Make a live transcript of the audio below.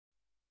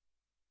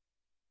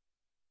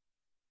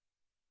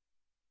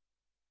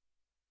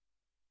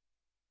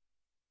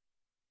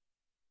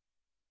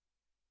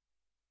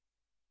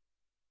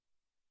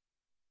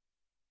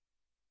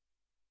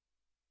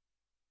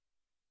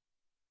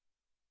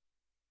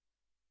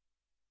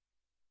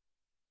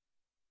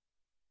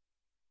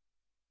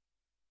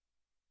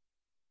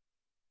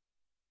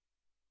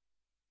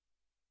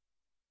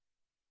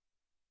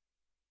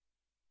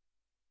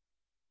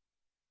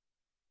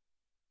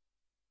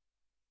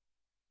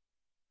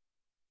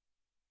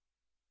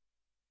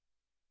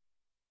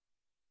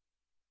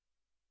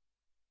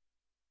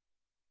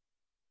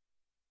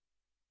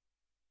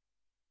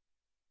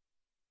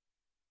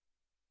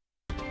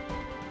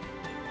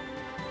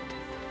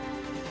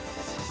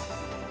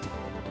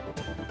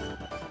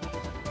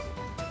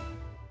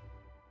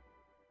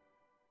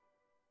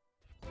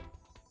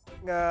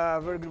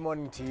Very good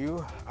morning to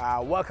you.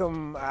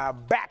 Welcome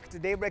back to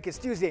Daybreak. It's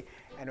Tuesday,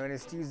 and when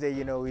it's Tuesday,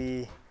 you know,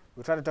 we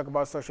try to talk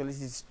about social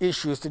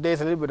issues. Today is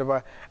a little bit of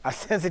a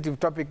sensitive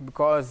topic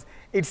because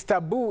it's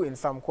taboo in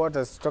some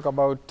quarters to talk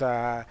about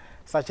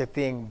such a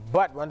thing.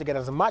 But we want to get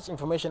as much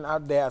information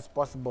out there as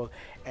possible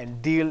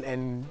and deal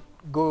and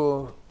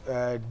go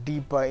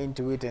deeper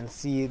into it and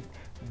see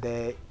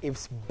the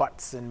ifs,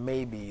 buts, and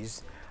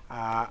maybes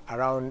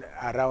around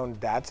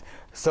that.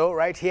 So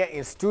right here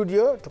in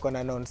studio, tuko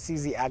na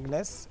Nonsizi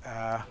Agnes.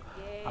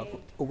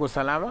 Uko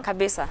salama?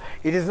 Kabisa.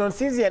 It is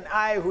Nonsizi and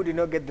I who did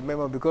not get the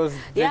memo because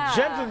the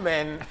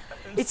gentleman.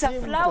 It's a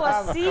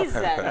flower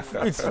season.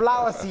 It's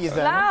flower season.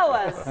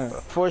 Flowers.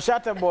 For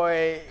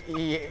Shatterboy,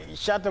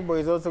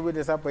 Shatterboy is also with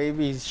us up.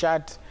 His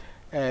shirt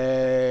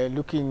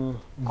looking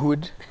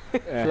good.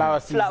 Flower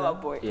season. Flower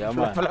boy. Yeah,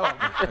 man. Flower.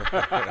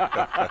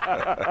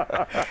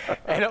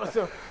 And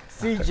also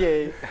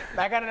CJ.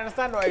 I can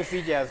understand why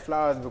CJ has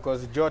flowers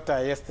because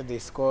Jota yesterday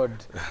scored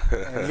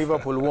and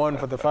Liverpool won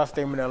for the first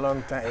time in a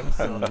long time.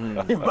 So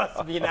he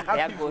must be in a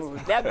happy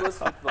mood. There goes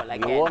football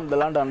again. You won the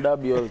London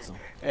Derby also.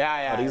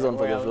 Yeah. A reason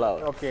for the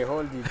flowers. Okay,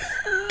 hold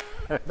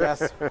it.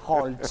 Just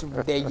hold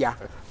there.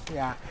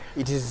 Yeah,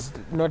 it is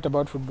not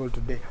about football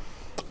today.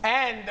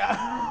 And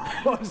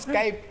on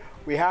Skype,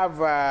 we have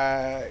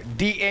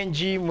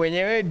DNG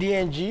mwenyewe.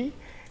 DNG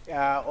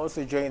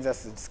also joins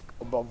us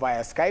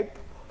via Skype.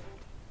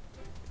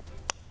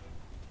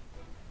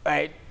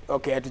 Right,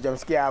 okay,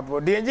 hatujamsikia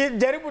hapo. DNG,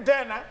 jaribu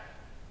tena.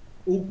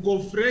 Uko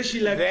fresh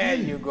lakini. There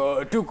you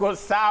go. Tuko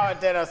sawa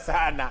tena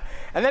sana.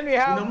 And then we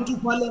have... Kuna mtu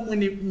pale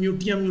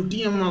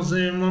amenimutia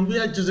mazee,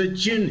 mwambie acheze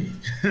chini.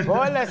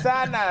 Pole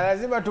sana,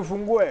 lazima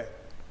tufungue.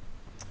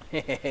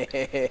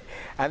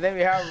 And then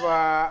we have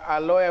a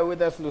lawyer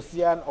with us,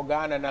 Lucian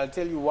Ogan, and I'll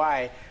tell you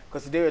why.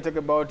 Because today we're talking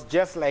about,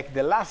 just like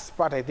the last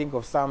part, I think,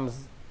 of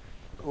Psalms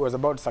was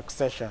about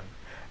succession.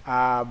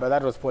 But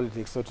that was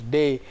politics. So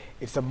today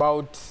it's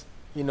about,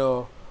 you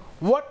know,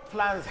 what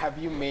plans have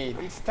you made?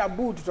 It's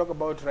taboo to talk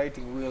about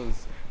writing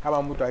wills.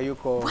 Kama mtu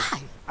hayuko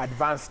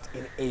advanced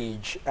in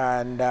age.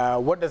 And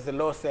what does the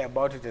law say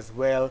about it as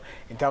well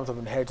in terms of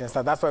inheritance?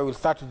 So that's why we'll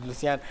start with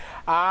Lucian.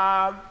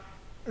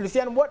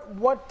 Lucian,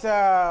 what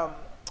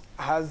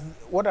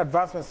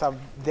advancements have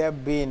there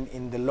been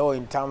in the law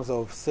in terms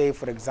of, say,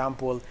 for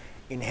example,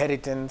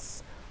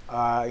 inheritance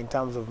in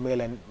terms of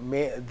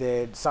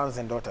the sons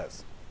and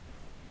daughters?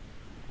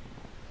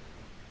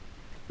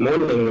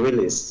 Morning,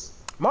 Willis.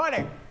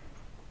 Morning.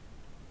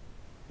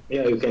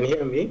 Yeah, you can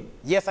hear me?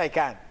 Yes, I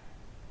can.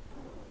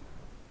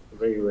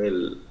 Very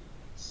well.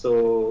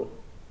 So,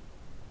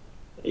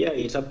 yeah,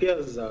 it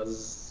appears as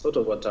sort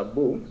of a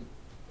taboo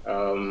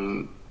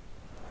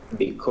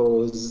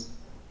because,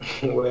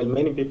 well,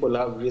 many people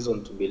have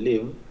reason to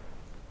believe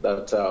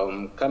that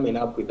coming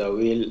up with a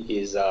will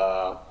is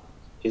a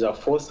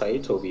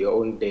foresight of your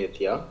own death,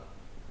 yeah?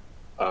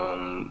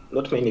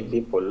 Not many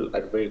people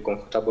are very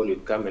comfortable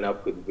with coming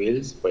up with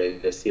wills while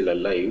they're still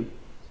alive.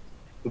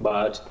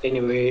 But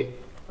anyway,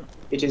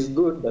 it is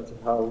good that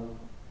we have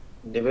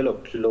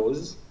developed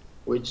laws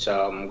which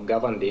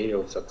govern the area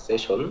of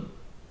succession,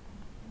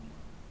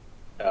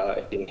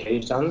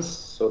 inheritance,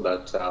 so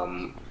that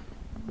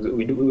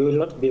we will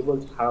not be able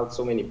to have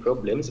so many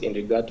problems in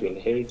regard to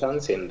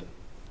inheritance and,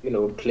 you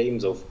know,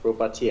 claims of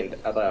property and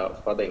other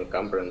further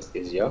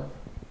encumbrances, yeah?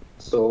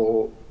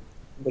 So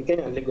the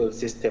Kenyan legal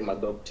system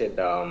adopted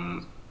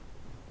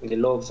the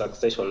Law of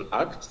Succession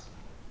Act,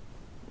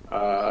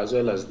 as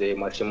well as the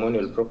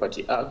Matrimonial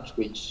Property Act,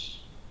 which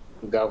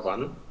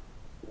govern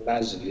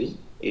largely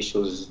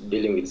issues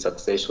dealing with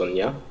succession,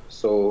 yeah?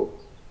 So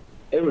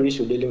every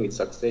issue dealing with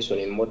succession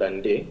in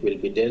modern day will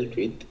be dealt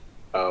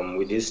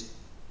with this,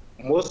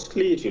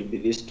 mostly it will be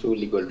these two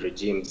legal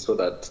regimes, so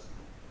that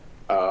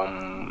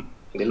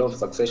the Law of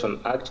Succession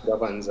Act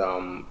governs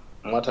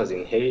matters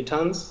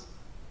inheritance,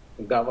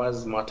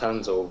 governs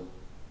matters of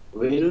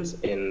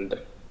wills and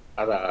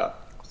other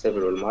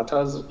several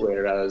matters,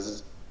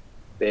 whereas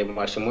the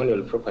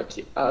Matrimonial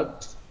Property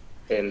Act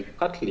and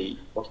partly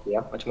of the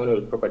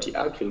Matrimonial Property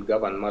Act will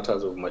govern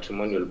matters of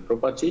matrimonial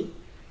property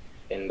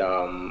and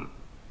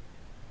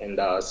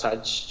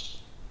such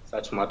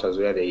matters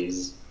where there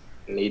is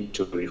need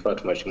to refer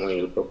to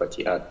Matrimonial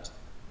Property Act.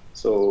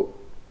 So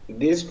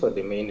these are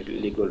the main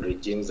legal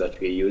regimes that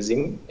we're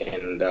using,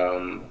 and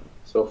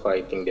so far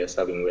I think they're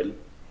serving well.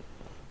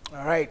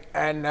 All right,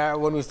 and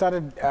when we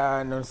started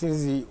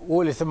Nonsizi,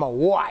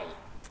 why?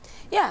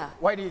 Yeah.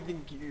 Why do you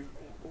think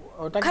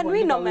can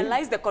we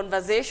normalize the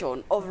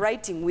conversation of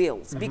writing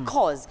wills?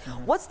 Because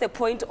what's the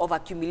point of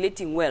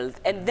accumulating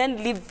wealth and then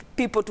leave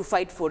people to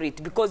fight for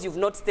it because you've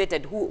not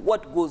stated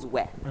what goes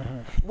where?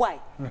 Why?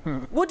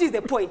 What is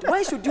the point?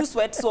 Why should you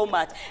sweat so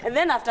much? And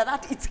then after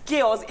that, it's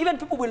chaos. Even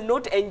people will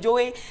not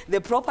enjoy the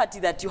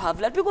property that you have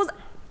left because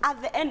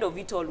at the end of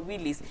it all,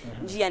 will is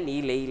njia ni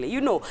ile ile.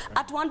 You know,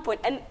 at one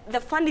point, and the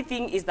funny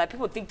thing is that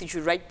people think you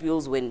should write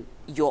wills when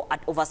you're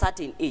at of a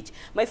certain age.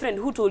 My friend,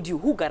 who told you,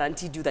 who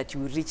guaranteed you that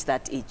you will reach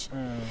that age?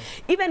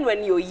 Even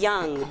when you're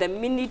young, the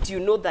minute you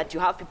know that you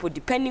have people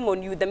depending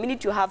on you, the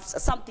minute you have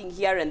something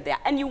here and there,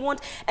 and you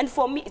want, and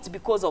for me, it's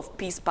because of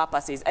peace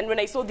purposes. And when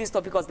I saw this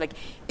topic, I was like,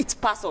 it's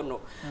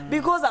personal.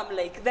 Because I'm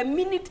like, the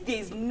minute there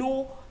is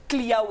no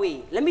clear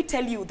way, let me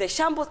tell you, the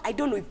shambles, I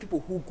don't know if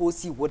people who go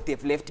see what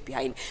they've left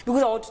behind,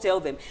 because I want to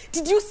tell them,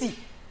 did you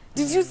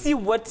see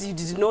what you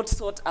did not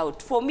sort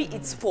out? For me,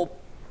 it's for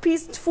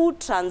peaceful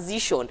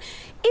transition.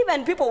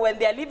 Even people, when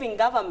they are leaving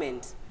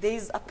government, there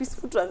is a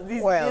peaceful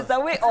transition. Well. There's a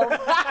way of,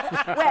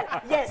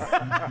 well, yes,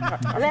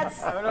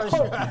 let's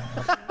hope.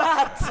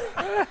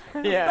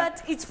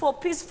 But it's for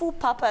peaceful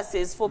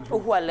purposes, for people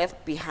who are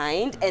left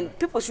behind, and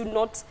people should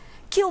not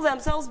kill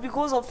themselves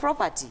because of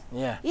property.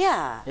 Yeah.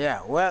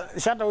 Well,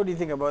 Shatta, what do you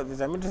think about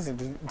this? I'm interested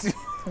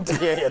to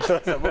hear your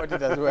thoughts about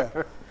it as well.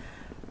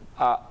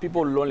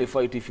 People will only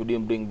fight if you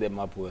didn't bring them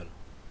up well.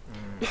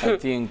 I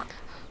think.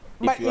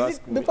 But is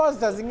it because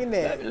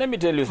let me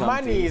tell you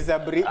something. Money is a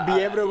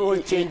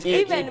behavioral change.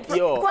 Even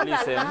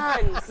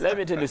listen, let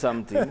me tell you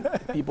something.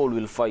 People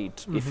will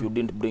fight if you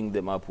didn't bring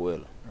them up well.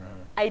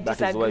 I disagree.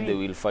 That is why they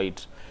will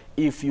fight.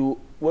 If you,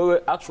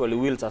 actually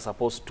wills are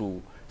supposed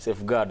to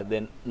safeguard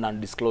the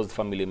non-disclosed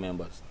family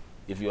members.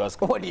 If you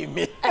ask, what do you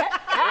mean?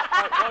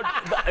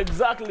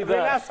 Exactly that.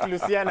 We'll ask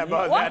Lucian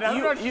about that.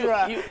 I'm not sure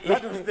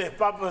that was the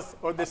purpose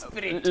or the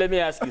spirit. Let me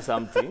ask you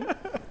something,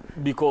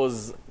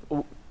 because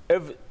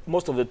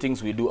most of the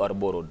things we do are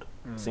borrowed,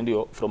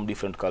 from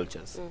different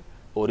cultures,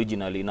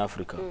 originally in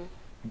Africa,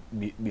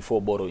 before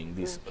borrowing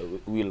this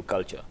will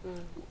culture.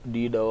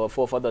 Did our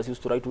forefathers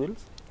used to write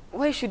wills?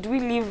 Why should we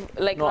live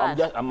like that?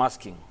 No, I'm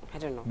asking. I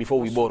don't know. Before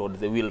we borrowed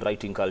the will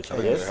writing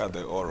culture, yes? They had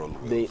the oral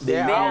will. They used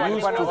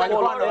to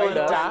call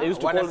elders, they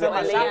used to call the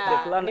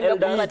clan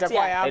elders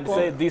and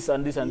say this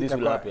and this and this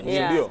will happen.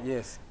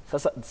 Yes.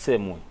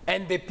 Same way.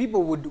 And the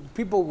people would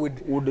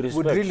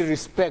really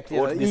respect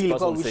what this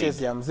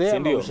person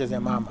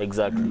said.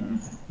 Exactly.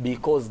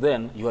 Because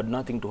then you had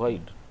nothing to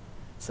hide.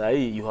 Say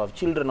you have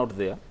children out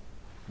there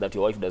that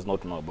your wife does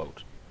not know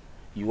about.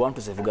 You want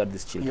to safeguard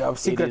these children. You have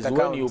secret accounts.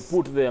 When you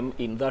put them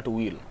in that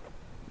will,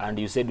 and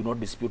you say do not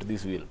dispute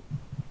this will,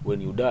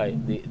 when you die,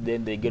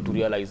 then they get to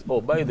realize, oh,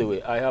 by the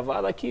way, I have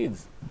other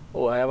kids.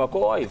 Oh, I have a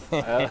co-wife.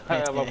 I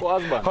have a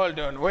co-husband. Hold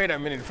on, wait a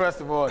minute.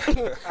 First of all,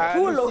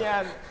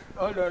 Lucian,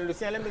 hold on,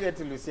 Lucian, let me get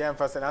to Lucian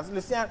first. And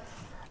Lucian,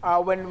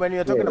 when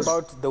you're talking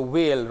about the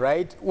will,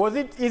 right?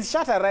 Is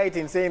Shatta right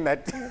in saying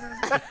that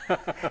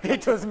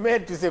it was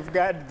made to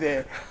safeguard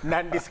the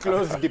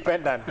non-disclosed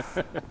dependents?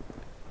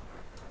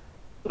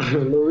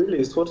 No, really,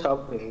 it's what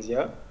happens,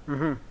 yeah?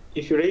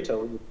 If you write a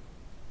will,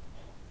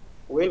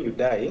 when you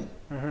die,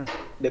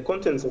 the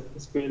contents of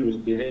this will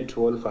be read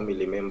to all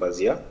family members,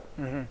 yeah?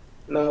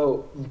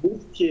 Now,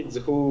 these kids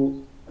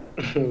who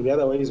the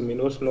other ones may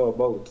not know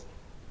about,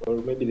 or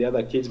maybe the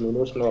other kids may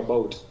not know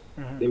about,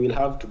 they will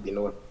have to be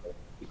known.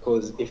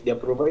 Because if they are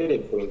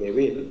provided for in the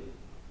will,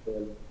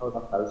 then how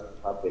that has to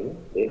happen,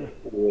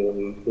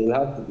 they'll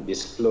have to be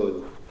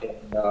disclosed.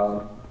 And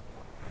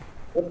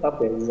what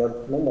happens is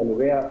that normally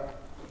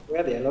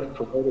where they are not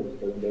provided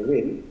for in the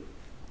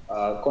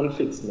will,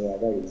 conflicts may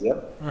arise,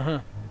 yeah?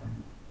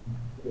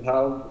 We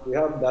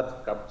have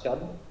that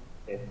captured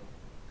and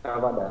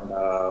covered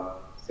under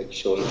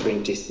Section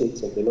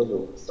 26 of the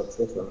Law of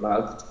Succession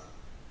Act,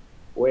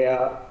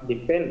 where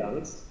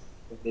dependents,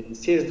 the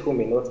deceased who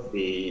may not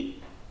feel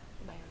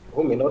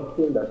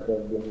that they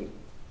have been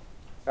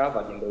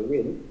covered in the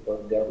will, or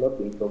they have not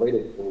been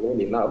provided for well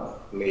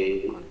enough,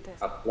 may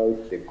apply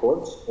to the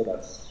court so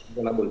that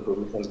reasonable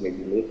provisions may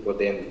be made for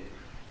them.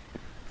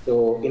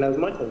 So, in as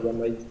much as there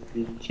might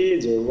be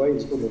kids or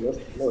wives who may not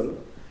be known,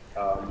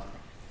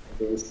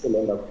 they will still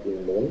end up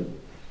being known,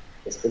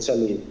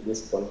 especially if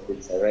these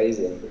conflicts arise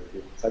and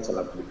if such an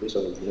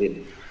application is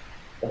made.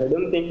 But I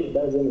don't think it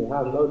does any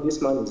harm. Now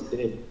this man is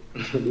dead.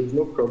 There's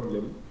no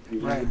problem. He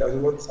does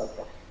not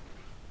suffer.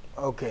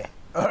 Okay.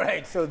 All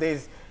right. So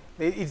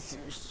it's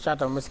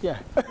Shatta Muskia.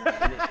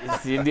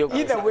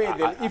 Either way,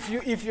 then,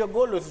 if your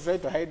goal was to try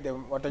to hide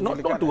them,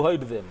 not to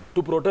hide them,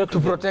 to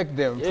protect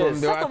them from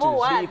the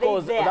artists.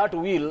 Because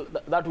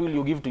that will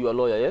you give to your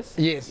lawyer, yes?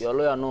 Yes. Your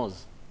lawyer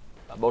knows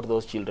about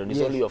those children. It's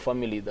only your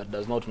family that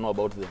does not know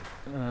about them.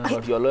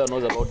 But your lawyer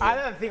knows about them.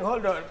 Another thing,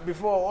 hold on,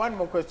 one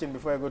more question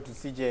before I go to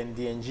CJ and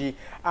DNG.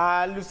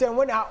 Lucian,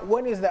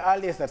 when is the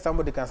earliest that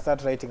somebody can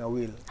start writing a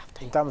will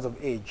in terms of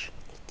age?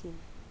 18.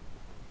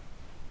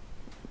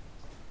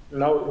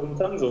 Now, in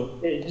terms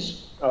of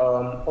age,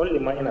 only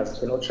minors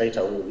cannot write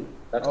a will.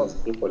 That is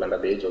people under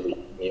the age of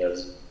 18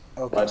 years.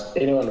 Okay. But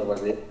anyone over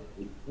the age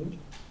of 18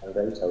 can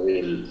write a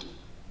will.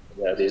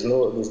 Yeah, there's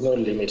no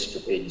limit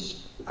to age.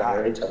 You can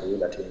write a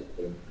will at any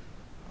time.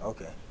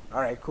 Okay.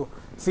 All right, cool.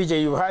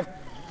 CJ, you had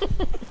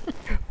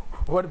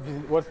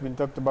what's been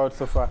talked about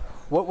so far?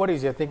 What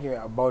is your thinking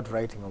about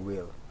writing a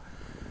will?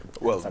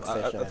 Well,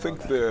 I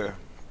think there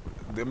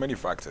are many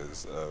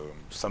factors.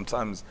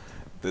 Sometimes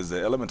there's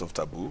the element of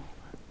taboo,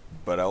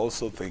 but I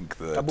also think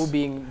that... Taboo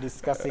being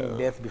discussing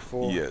death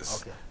before?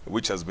 Yes, okay.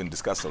 Which has been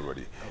discussed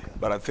already. Okay.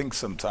 But I think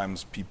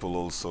sometimes people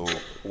also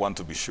want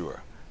to be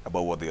sure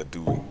about what they are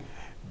doing.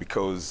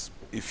 Because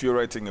if you're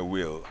writing a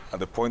will, at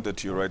the point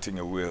that you're writing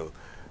a will,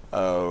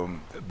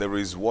 there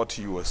is what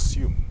you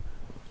assume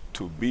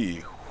to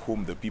be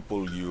whom the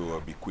people you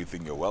are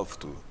bequeathing your wealth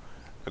to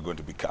are going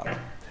to become.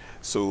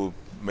 So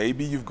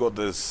maybe you've got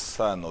this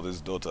son or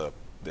this daughter,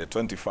 they're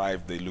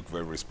 25, they look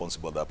very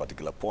responsible at that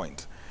particular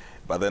point.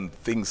 But then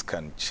things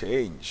can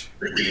change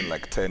within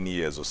like 10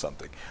 years or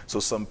something. So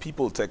some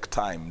people take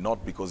time,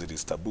 not because it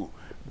is taboo,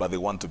 but they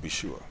want to be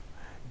sure.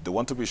 They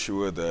want to be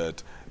sure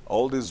that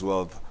all this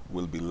wealth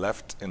will be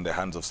left in the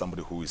hands of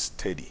somebody who is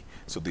steady.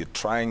 So they're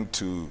trying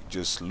to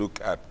just look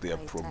at their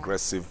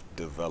progressive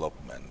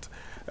development.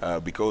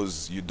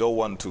 Because you don't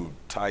want to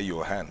tie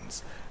your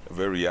hands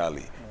very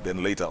early.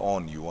 Then later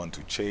on you want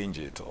to change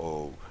it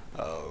or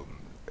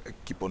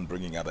keep on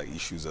bringing other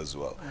issues as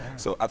well.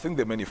 So I think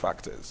there are many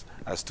factors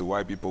as to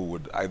why people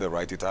would either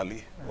write it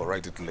early or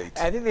write it late.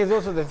 I think there's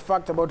also the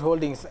fact about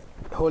holding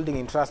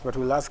in trust, but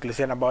we'll ask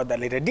Lucian about that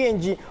later.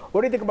 DNG,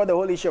 what do you think about the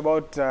whole issue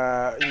about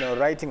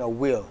writing a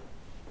will?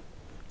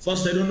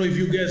 First, I don't know if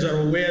you guys are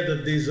aware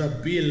that there's a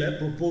bill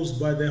proposed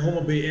by the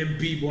Homa Bay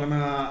MP,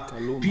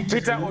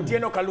 Peter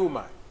Otieno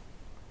Kaluma.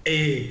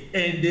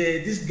 And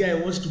this guy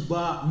wants to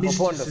bar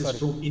mistresses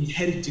from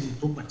inheriting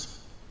property.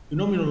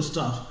 Phenomenal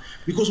stuff.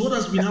 Because what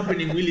has been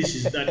happening, Willis,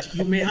 is that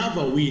you may have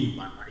a will,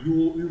 man.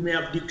 You may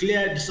have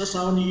declared, sasa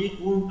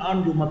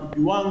andu mabibi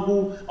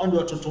wangu, andu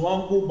watoto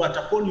wangu, but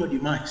upon your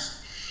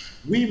demise,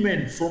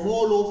 women from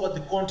all over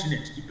the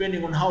continent,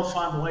 depending on how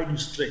far and wide you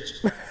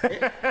stretch,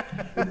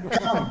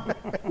 come.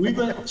 We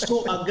even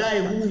saw a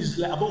guy who is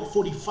like about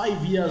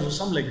 45 years or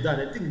something like that,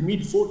 I think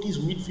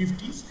mid-40s,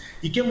 mid-50s.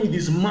 He came with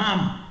his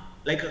mom,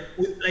 like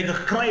a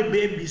cry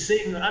baby,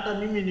 saying, "Hata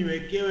mimi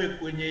niwekewe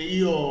kwenye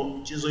hiyo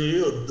mchezo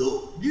hiyo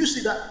do." Do you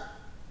see that?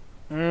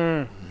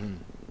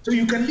 So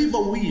you can leave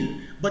a will,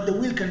 but the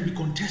will can be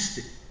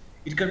contested.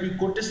 It can be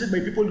contested by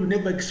people you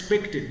never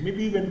expected.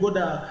 Maybe even got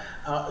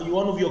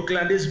one of your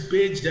clients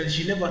page that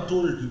she never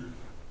told you.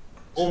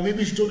 Or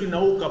maybe she told you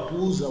na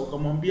ukapuuza,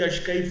 ukamwambia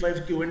shika hii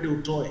 5K uende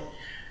utoe.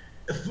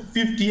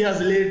 50 years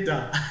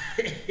later,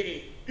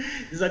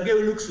 there's a guy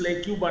who looks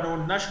like you but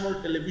on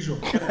national television.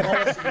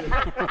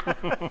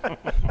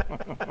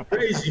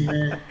 Crazy,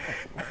 man.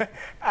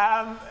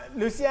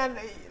 Lucian,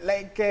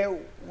 like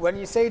when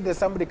you say that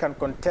somebody can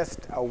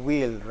contest a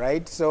will,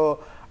 right? So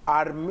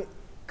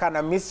can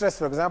a mistress,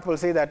 for example,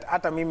 say that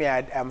ata mimi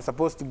I'm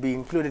supposed to be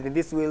included in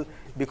this will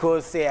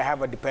because, say, I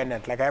have a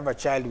dependent, like I have a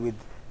child with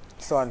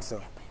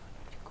so-and-so?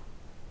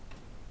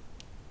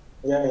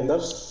 Yeah, and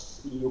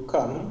that's, you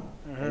can,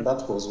 and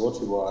that was what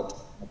we were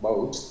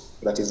about,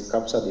 that is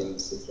captured in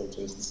section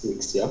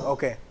 26, yeah?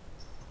 Okay.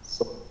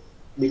 So,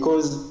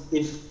 because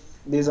if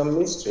there's a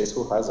mistress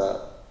who has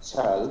a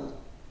child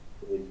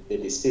with the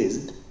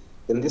deceased,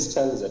 then this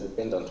child is a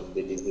dependent of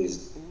the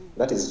deceased.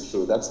 That is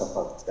true, that's a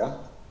fact,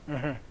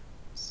 yeah?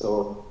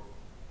 So,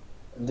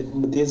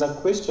 there's a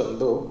question,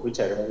 though, which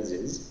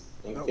arises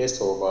in case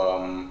of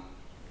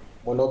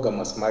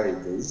monogamous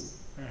marriages,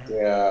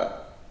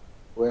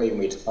 where you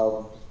might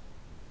have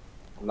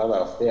another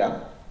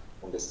affair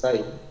on the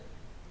side,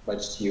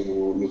 but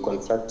you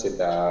contracted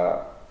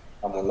a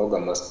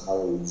monogamous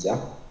marriage, yeah?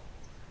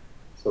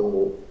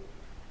 So,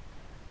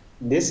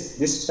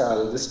 this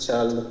child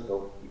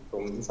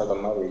from this other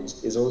marriage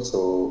is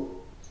also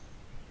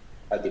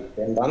a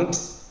dependent,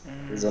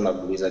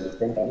 reasonably is a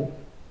dependent.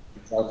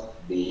 It has to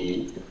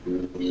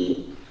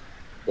be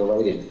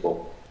provided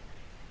for.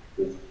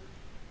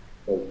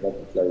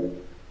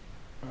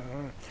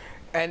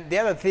 And the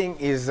other thing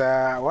is,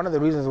 one of the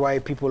reasons why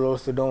people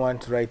also don't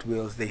want to write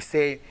wills, they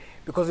say,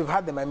 because we've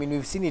had them, I mean,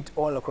 we've seen it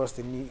all across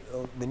the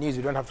news,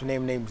 we don't have to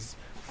name names,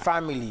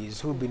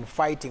 families who've been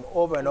fighting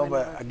over and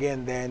over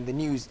again there in the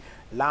news,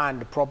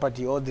 land,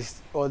 property, all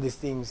these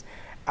things.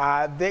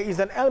 There is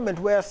an element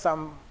where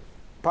some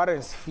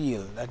parents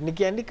feel that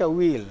nikiandika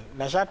will,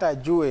 nashata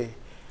ajue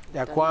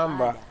ya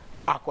kwamba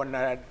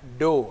akona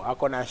do,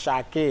 akona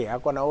shake,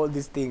 akona all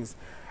these things,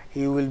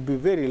 he will be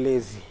very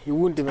lazy. He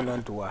won't even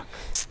want to work.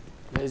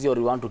 Lazy or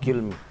you want to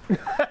kill me?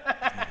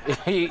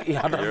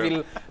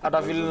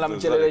 Hata feel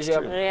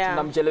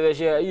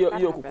namchelewesha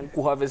hiyo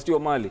kuharvest hiyo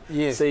mali.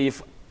 Say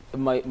if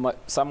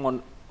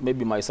someone,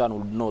 maybe my son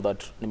would know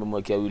that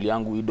nimemwekea will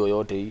yangu ido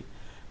yote hii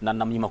na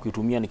namnyima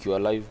kuitumia nikiwa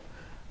live,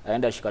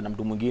 aenda ashikana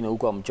mtu mwingine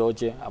huko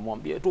amchoche,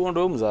 amwambie tu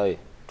ndio mzae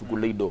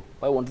tukule ido.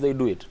 Why won't they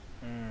do it?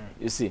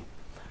 You see?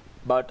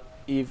 But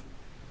if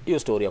hiyo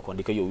story ya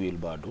kuandika hiyo will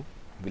bado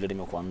vile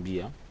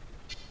nimekuambia,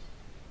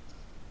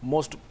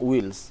 most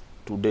wills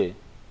today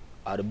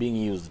are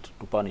being used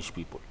to punish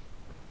people.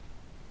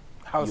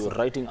 How so? You're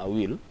writing a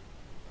will,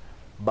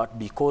 but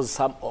because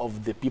some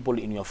of the people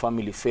in your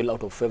family fell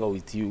out of favor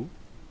with you,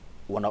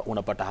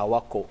 unapata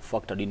hawako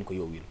factored in kwa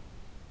your will.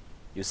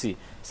 You see,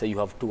 say you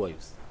have 2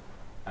 wives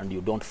and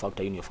you don't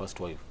factor in your first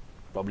wife,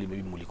 probably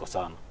maybe muliko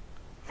sana.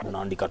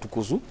 unaandika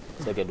tukuzu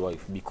second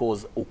wife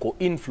because uko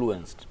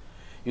influenced.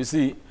 You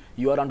see,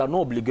 you are under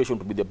no obligation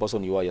to be the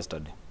person you were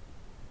yesterday.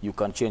 You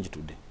can change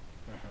today.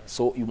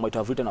 So you might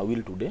have written a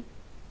will today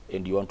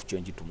and you want to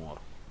change it tomorrow,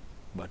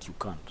 but you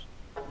can't.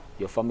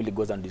 Your family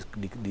goes and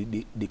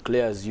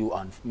declares you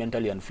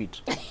mentally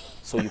unfit.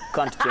 So you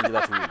can't change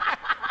that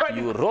will.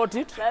 You wrote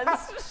it.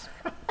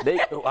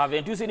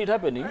 Haven't you seen it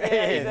happening?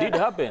 It did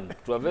happen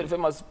to a very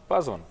famous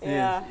person.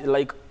 Yeah.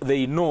 Like,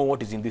 they know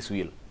what is in this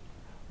will.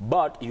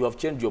 But you have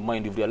changed your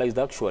mind. You've realized,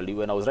 actually,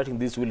 when I was writing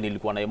this will,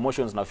 nilikuwa na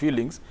emotions na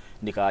feelings,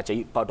 nikaacha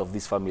part of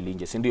this family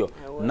nje, sindio?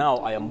 Now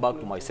I am back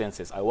to my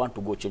senses. I want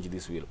to go change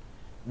this will.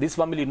 This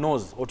family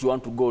knows what you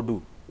want to go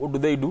do. What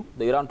do?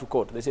 They run to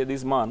court. They say,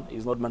 this man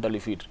is not mentally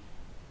fit.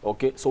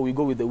 Okay, so we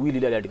go with the will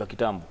ile aliandika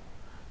kitambo.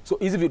 So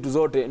hizi vitu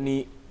zote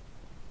ni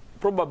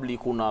probably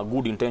kuna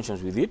good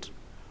intentions with it,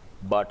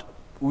 but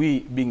we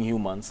being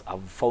humans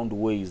have found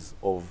ways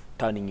of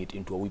turning it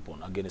into a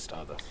weapon against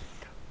others.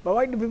 But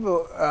why do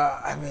people,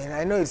 I mean,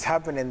 I know it's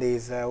happened and there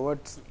is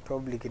what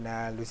probably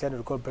kina Luciano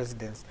would call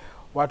presidents,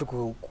 watu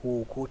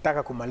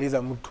kutaka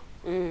kumaliza mtu.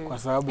 Kwa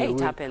sababu it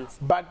happens.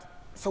 But,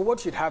 so what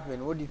should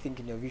happen? What do you think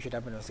in your view should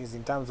happen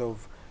in terms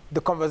of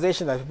the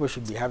conversation that people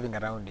should be having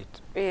around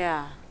it?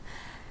 Yeah.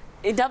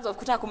 In terms of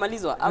kutaka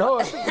kumalizwa? No,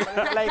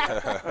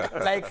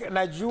 like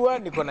najua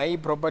niko na hii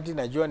property,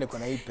 najua niko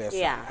na hii pesa.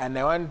 Yeah. And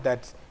I want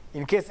that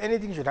in case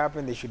anything should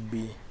happen, they should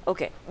be.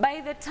 Okay.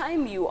 By the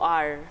time you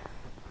are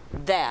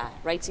there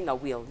writing a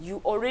will,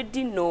 you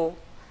already know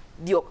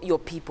your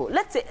people.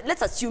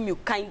 Let's assume you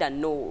kind of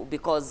know,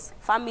 because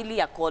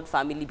family are called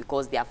family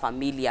because they are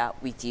familiar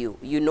with you,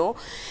 you know?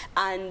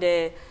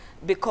 And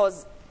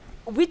because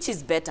which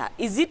is better?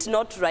 Is it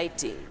not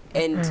writing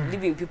and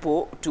leaving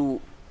people to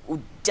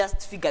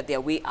just figure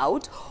their way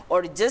out,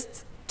 or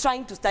just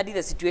trying to study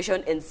the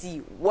situation and see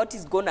what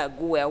is gonna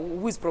go where,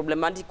 who is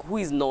problematic, who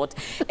is not,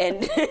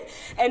 and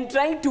and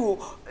trying to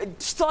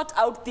sort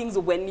out things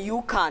when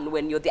you can,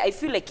 when you're there? I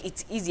feel like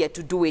it's easier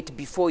to do it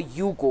before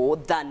you go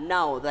than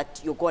now that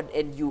you're gone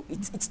and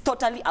it's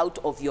totally out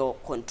of your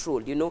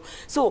control, you know?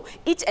 So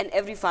each and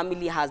every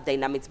family has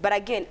dynamics. But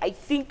again, I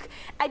think,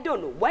 I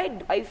don't know, why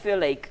do I feel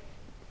like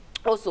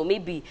also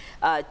maybe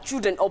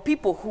children or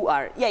people who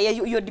are,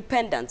 your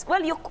dependents.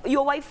 Well,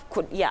 your wife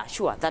could, yeah,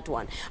 sure, that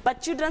one.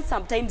 But children,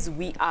 sometimes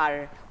we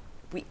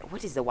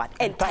what is the word?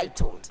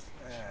 Entitled.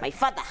 My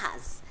father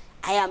has.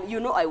 I am, you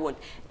know, I want.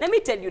 Let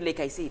me tell you, like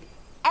I said,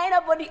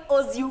 anybody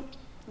owes you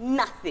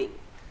nothing.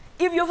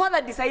 If your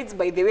father decides,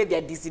 by the way, they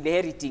are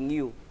disinheriting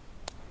you,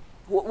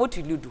 what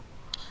will you do?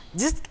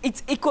 Just,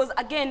 it's because,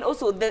 again,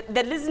 also, the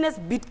laziness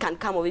bit can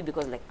come away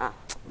because, like,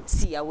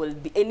 see, I will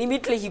be, and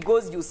immediately he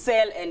goes, you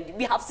sell, and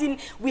we have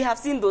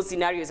seen those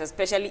scenarios,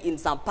 especially in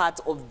some parts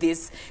of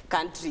this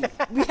country.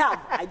 We have,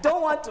 I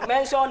don't want to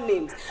mention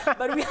names,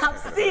 but we have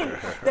seen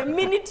the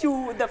minute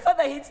the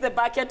father hits the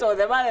bucket or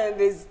the mother, and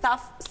there's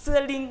stuff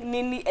selling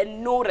nini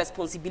and no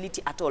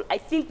responsibility at all. I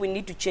think we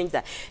need to change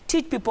that.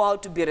 Teach people how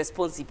to be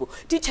responsible.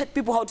 Teach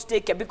people how to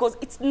take care, because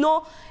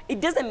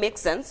it doesn't make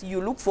sense. You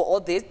look for all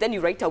this, then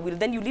you write a will,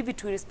 then you leave it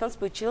to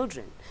responsible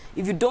children.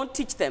 If you don't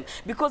teach them,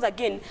 because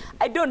again,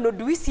 I don't know,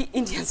 do we see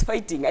Indians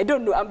fighting? I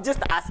don't know, I'm just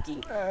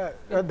asking.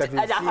 Not that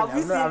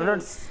I've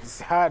not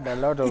heard a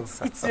lot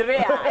of... It's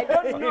rare, I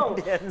don't know.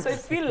 So I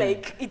feel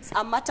like it's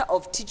a matter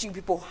of teaching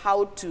people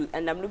how to,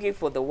 and I'm looking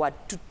for the word,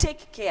 to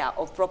take care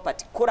of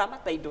property.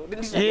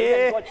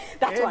 Yeah.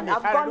 That one,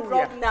 I've gone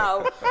wrong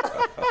now.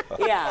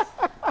 Yeah.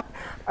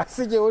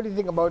 CJ, what do you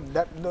think about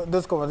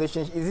those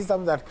conversations? Is it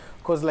something that,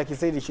 because like you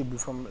said, it should be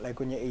from like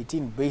when you're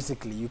 18,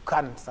 basically, you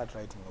can't start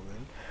writing a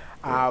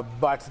will.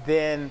 But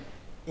then,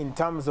 in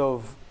terms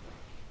of,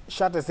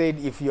 Shatta said,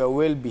 if you are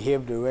well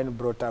behaved when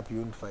brought up, you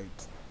won't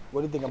fight.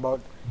 What do you think about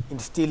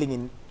instilling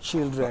in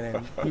children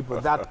and people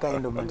that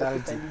kind of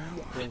mentality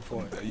going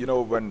forward? You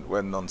know, when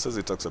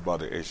Nonsezi talks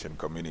about the Asian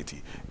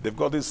community, they've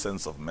got this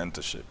sense of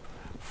mentorship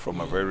from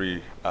a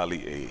very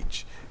early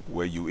age,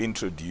 where you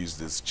introduce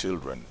these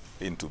children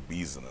into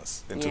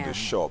business, into the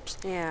shops.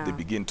 They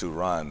begin to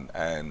run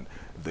and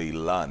they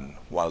learn.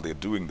 While they're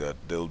doing that,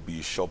 they'll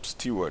be shop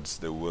stewards.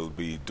 They will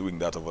be doing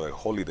that over the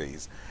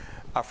holidays.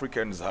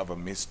 Africans have a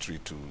mystery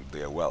to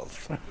their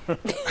wealth.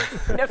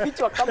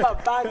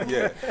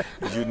 Yeah,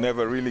 you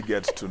never really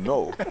get to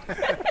know.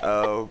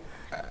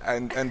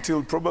 And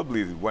until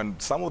probably when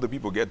some of the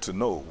people get to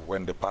know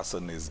when the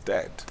person is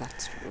dead.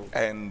 That's true.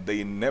 And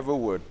they never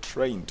were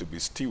trained to be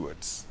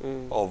stewards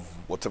of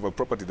whatever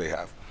property they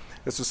have.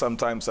 So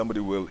sometimes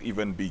somebody will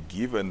even be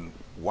given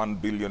 1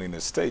 billion in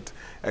a state,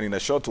 and in a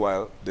short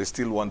while, they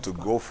still want to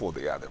go for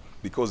the other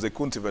because they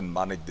couldn't even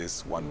manage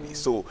this 1 B.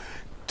 So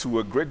to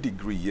a great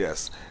degree,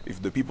 yes,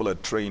 if the people are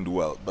trained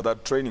well, but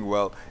that training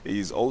well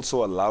is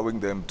also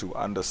allowing them to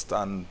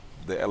understand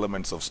the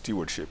elements of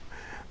stewardship.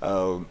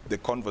 The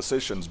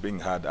conversations being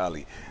had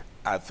early.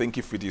 I think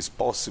if it is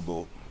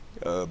possible,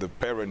 the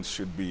parents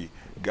should be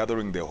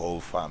gathering their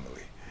whole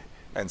family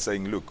and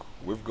saying, look,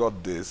 we've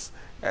got this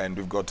and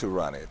we've got to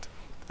run it.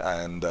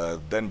 And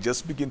then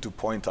just begin to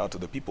point out to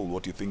the people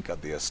what you think are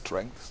their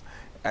strengths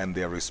and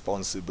their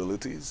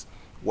responsibilities,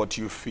 what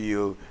you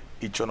feel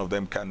each one of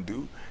them can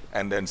do,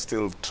 and then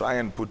still try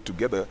and put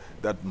together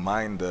that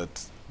mind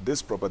that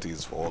this property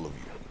is for all of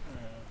you.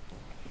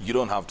 You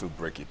don't have to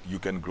break it. You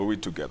can grow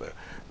it together.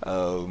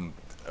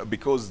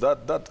 Because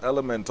that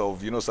element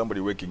of,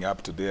 somebody waking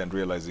up today and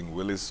realizing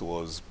Willis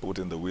was put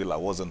in the will, I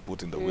wasn't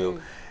put in the will,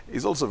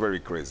 is also very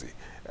crazy.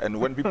 And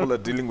when people are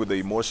dealing with the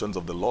emotions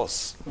of the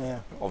loss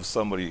of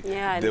somebody,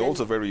 they're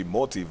also very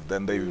emotive.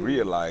 Then they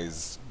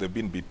realize they've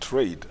been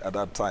betrayed at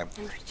that time.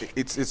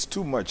 It's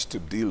too much to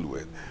deal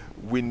with.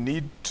 We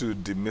need to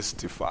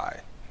demystify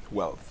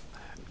wealth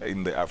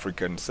in the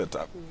African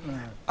setup,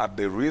 at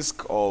the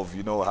risk of,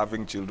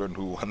 having children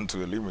who want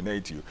to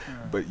eliminate you.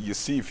 But you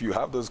see, if you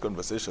have those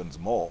conversations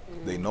more,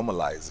 they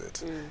normalize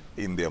it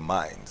in their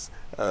minds.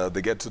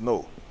 They get to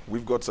know,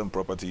 we've got some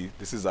property,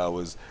 this is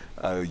ours,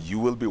 you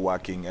will be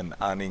working and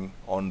earning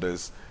on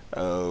this.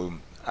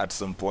 At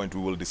some point,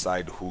 we will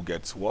decide who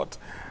gets what.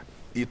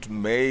 It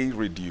may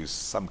reduce.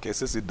 Some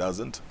cases it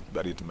doesn't,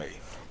 but it may.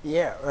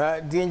 Yeah,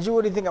 DNG,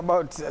 what do you think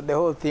about the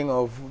whole thing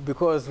of,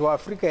 because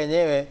Africa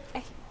yenyewe,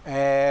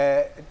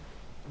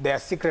 there are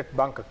secret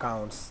bank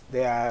accounts,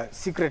 there are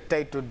secret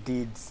title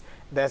deeds,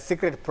 there are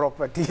secret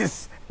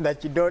properties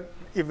that you don't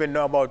even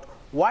know about.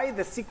 Why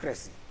the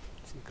secrecy?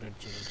 Secret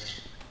children.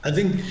 I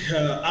think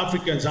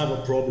Africans have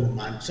a problem,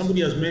 man.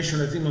 Somebody has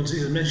mentioned, I think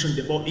has mentioned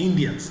about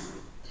Indians.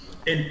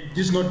 And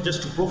this is not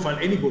just to profile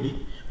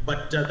anybody,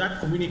 but that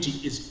community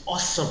is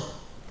awesome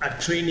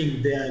at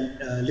training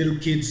their little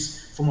kids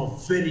from a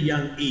very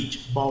young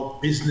age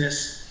about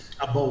business,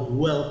 about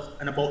wealth,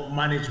 and about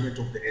management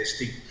of the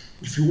estate.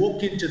 If you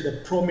walk into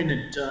the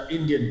prominent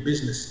Indian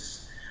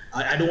businesses,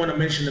 I don't want to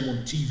mention them on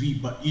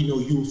TV, but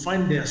you'll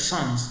find their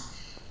sons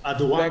are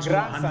the ones who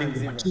are handling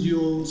the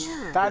materials.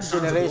 Third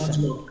generation.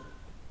 Who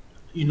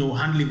are,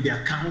 handling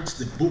the accounts,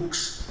 the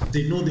books.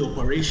 They know the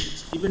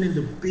operations. Even in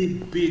the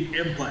big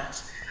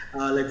empires.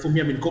 Like for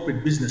me, I'm in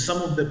corporate business.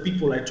 Some of the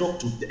people I talk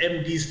to, the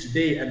MDs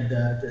today and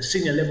the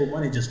senior level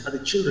managers, are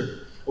the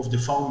children of the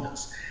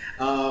founders.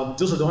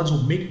 Those are the ones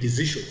who make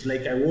decisions.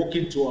 Like I walk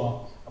into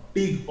a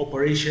big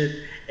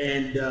operation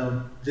and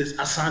there's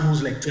a son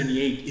who's like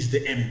 28 is the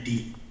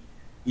MD.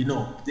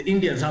 The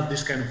Indians have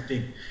this kind of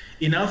thing.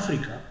 In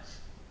Africa,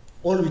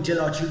 all we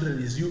tell our children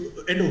is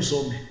end of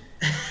some.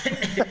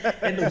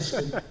 And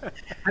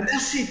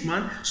that's it,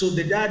 man. So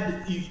the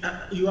dad,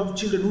 you have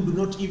children who do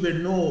not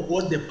even know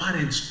what their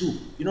parents do.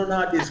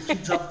 Nowadays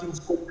kids have things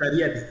called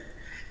career day.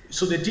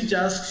 So the teacher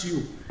asks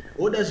you,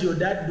 what does your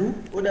dad do?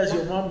 What does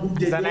your mom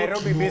do? He's a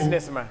Nairobi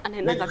businessman.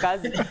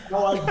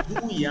 How I do,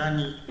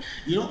 yani.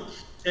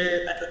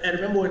 I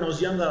remember when I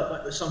was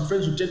younger, some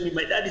friends would tell me,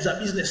 my dad is a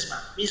businessman.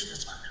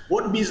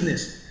 What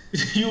business?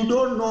 You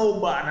don't know,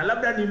 bana.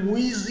 Labda ni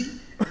mwizi.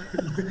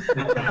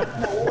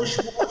 Wash.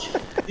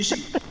 You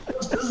see,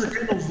 this is a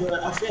kind of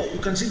affair. You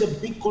can see the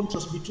big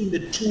contrast between the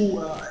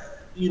two,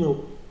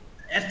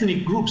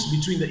 ethnic groups,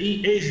 between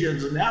the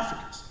Asians and the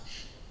Africans.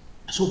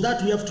 So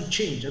that we have to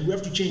change, and we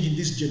have to change in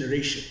this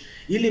generation.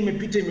 We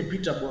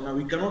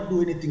cannot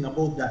do anything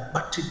about that.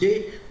 But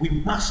today, we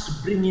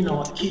must bring in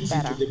our kids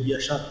into the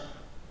biashara.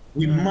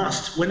 We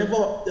must.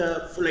 Whenever,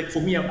 like for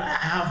me, I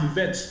have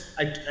events,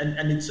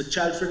 and it's a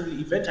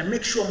child-friendly event, I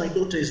make sure my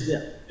daughter is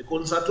there.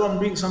 Because I'm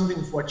doing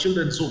something for a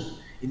children's home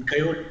in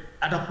Kayole.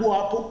 Atakuwa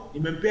hapo,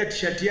 nimempea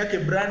t-shirt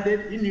yake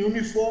branded, in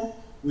uniform,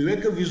 we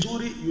weke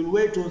vizuri, you'll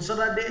wait on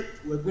Saturday,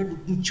 we're going to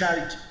do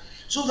charity.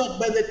 So that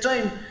by the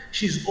time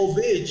she's of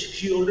age,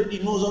 she already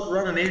knows how to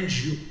run an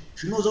NGO.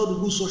 She knows how to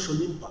do social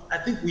impact. I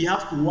think we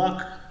have to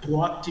work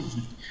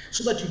proactively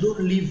so that you don't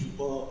leave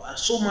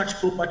so much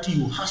property,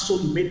 you hustle,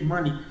 you make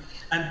money,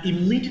 and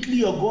immediately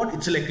you're gone,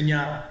 it's like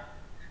Nyara.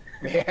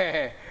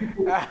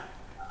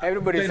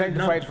 Everybody's trying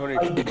to fight for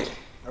it.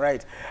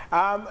 Right.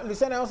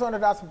 Lucien, I also wanted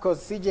to ask,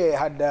 because CJ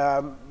had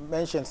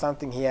mentioned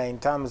something here in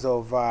terms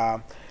of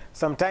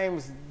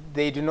sometimes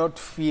they do not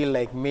feel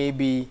like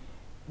maybe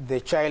the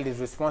child is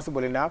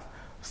responsible enough.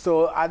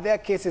 So are there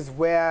cases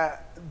where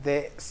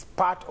the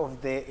part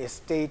of the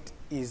estate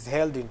is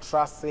held in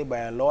trust, say, by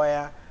a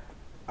lawyer,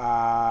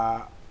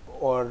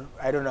 or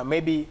I don't know,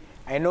 maybe,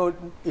 I know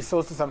it's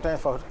also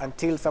sometimes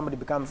until somebody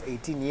becomes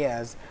 18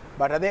 years,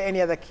 but are there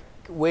any other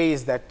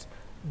ways that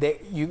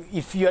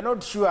if you're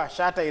not sure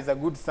Shatta is a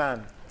good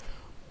son,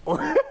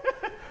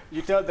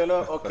 you tell the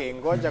lawyer, okay,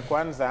 ngoja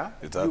kwanza,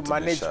 you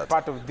manage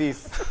part of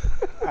this,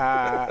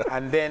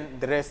 and then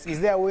the rest. Is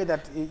there a way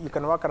that you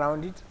can work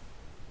around it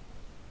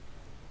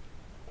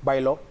by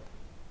law?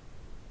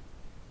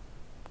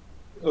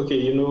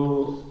 Okay,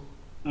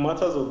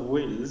 matters of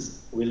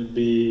wills will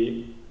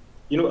be,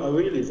 a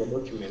will is a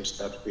document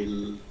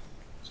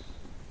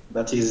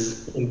that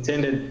is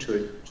intended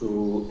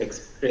to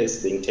express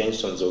the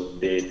intentions of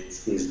the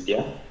deceased,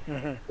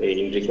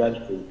 in regard to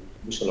the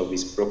distribution of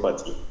his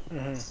property.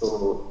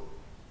 So,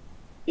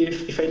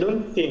 if I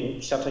don't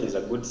think Shatta is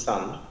a good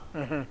son,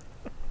 then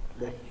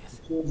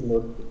he should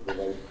not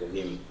provide for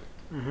him.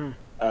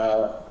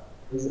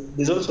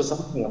 There's also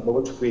something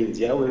about wills,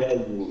 where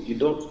you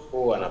don't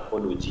owe an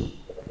apology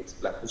or an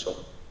explanation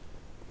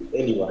to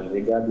anyone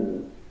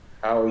regarding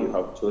how you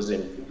have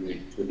chosen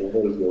to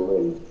develop your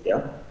wealth.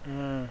 Yeah.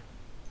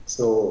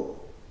 So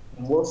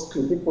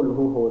mostly people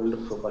who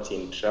hold property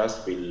in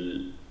trust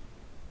will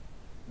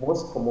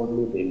most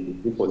commonly they'll be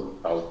people who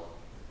have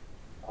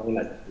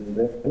minor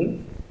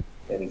children,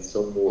 and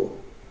so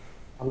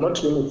I'm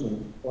not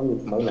limiting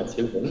only to minor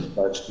children,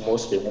 but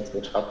mostly that's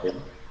what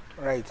happens.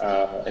 Right.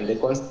 And the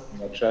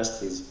concept of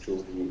trust is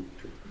to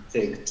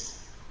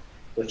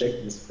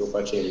protect this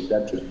property in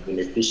regard to the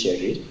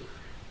beneficiary,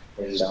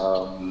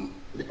 and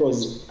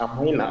because a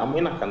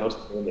minor cannot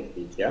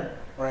benefit, yeah.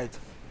 Right.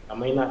 A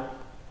minor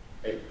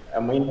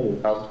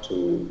will have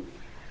to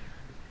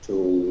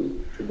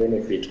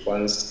benefit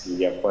once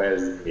he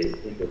acquires the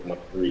age of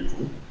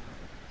maturity.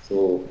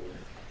 So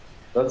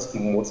that's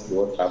mostly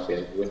what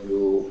happens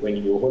when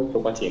you hold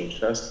property in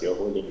trust. You're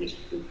holding it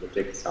to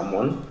protect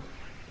someone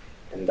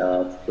and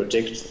to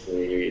protect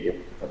the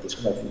property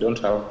so that you don't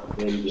have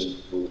to delve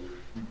into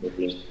the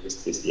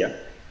injustice here.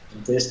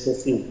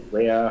 Injustice is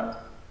where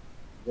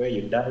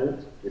you die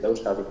without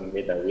having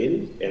made a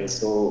will, and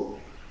so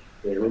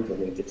the rule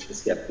of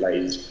injustice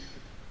applies.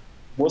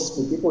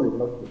 Mostly people will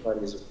not prefer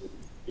this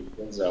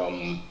because,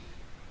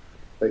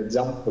 for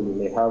example,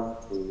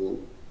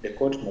 the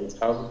court might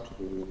have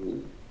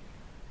to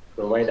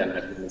provide an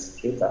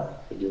administrator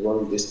to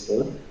devolve this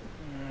bill,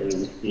 and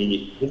this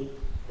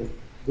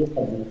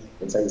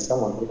administrator is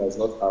someone who does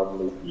not have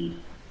maybe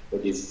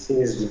what is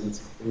says with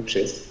his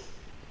interest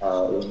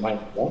in mind,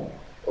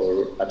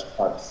 or at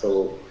heart.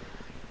 So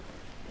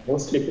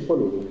mostly people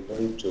will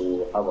want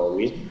to have a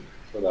will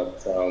so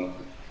that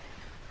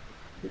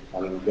they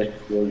can get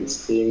all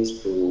these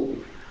things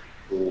to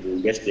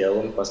get their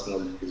own personal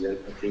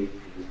representative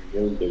to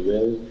build the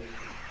will.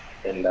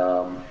 And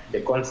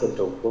the concept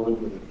of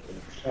holding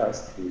in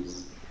trust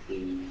is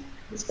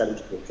basically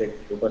to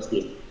protect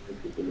property and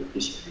the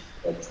beneficiary.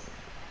 But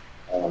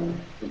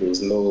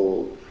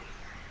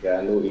there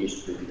are no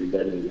issues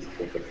regarding this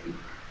property.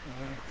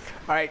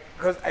 All right,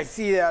 because I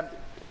see that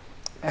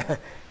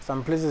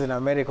some places in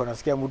America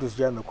unasikia mtu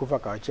sijui amekufa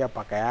kawachia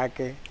paka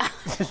yake.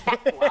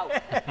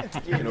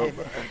 You know,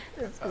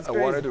 I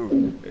wanted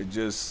to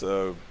just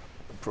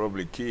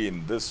probably key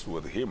in this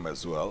with him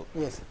as well.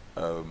 Yes.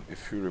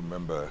 If you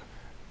remember,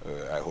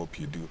 I hope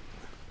you do,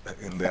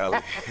 in the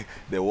alley,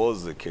 there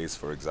was a case,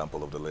 for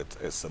example, of the late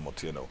S.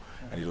 Motieno,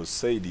 and it was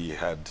said he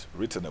had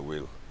written a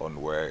will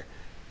on where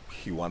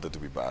he wanted to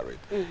be buried.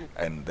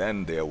 And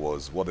then there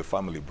was what the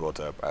family brought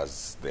up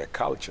as their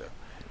culture.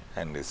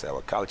 And they say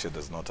our culture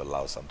does not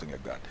allow something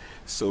like that.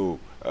 So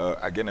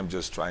again, I'm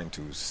just trying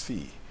to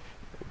see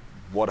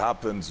what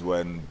happens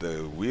when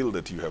the will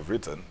that you have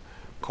written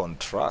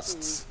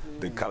contrasts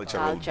the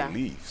cultural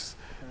beliefs.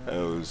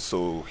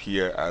 So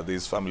here are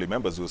these family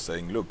members who are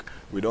saying, look,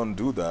 we don't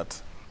do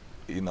that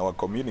in our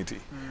community.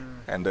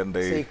 And then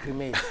they say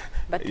cremate.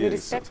 But we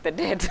respect the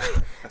dead.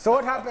 So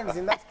what happens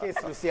in that case,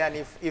 Lucian,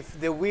 if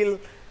the will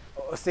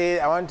say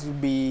I want to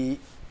be,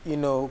 you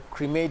know,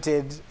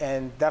 cremated,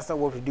 and that's not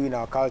what we do in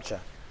our culture?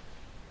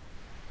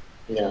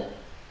 Yeah.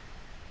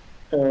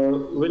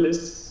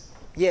 Willis.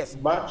 Yes.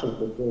 Back in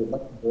the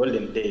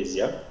olden days,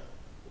 yeah,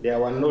 there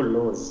were no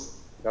laws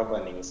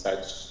governing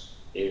such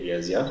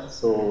areas, yeah.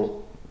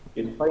 So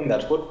you'll find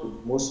that what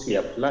would mostly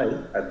apply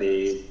are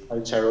the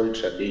cultural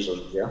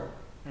traditions, yeah,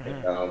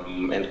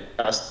 and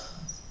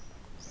customs.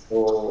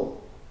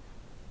 So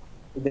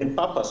the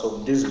purpose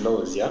of these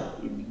laws, yeah,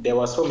 there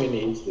were so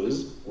many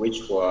issues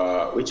which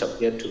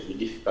appeared to be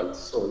difficult to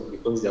solve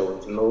because there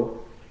was no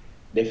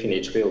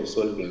definite way of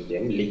solving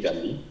them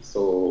legally.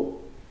 So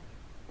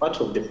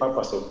part of the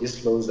purpose of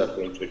these laws that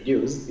were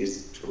introduced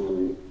is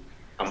to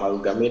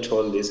amalgamate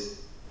all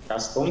these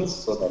customs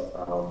so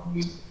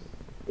that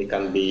they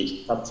can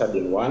be captured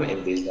in one,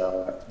 and there's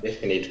a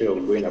definite way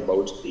of going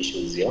about the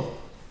issues here.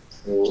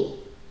 So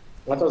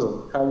matters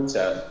of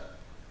culture,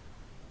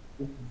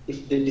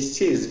 if the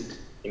deceased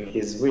in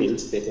his will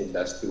stated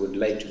that he would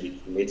like to be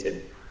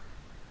cremated,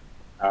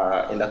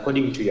 and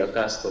according to your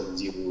customs,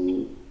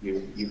 you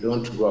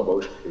don't go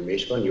about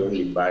cremation, you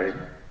only bury.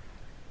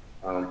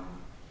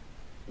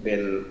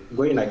 Then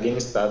going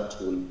against that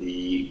will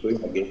be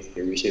going against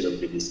the wishes of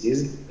the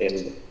deceased,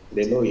 and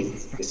the law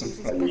is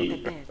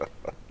specifically.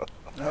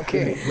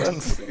 Okay.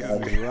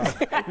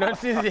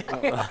 Not easy.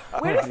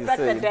 We respect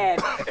the dead.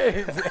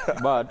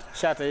 But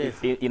Shatter,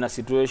 yes. in a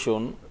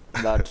situation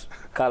that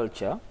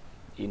culture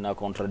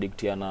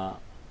contradictiana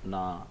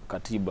na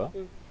katiba,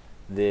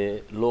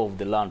 the law of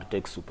the land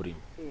takes supreme.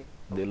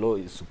 The law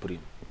is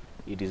supreme.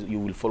 It is, you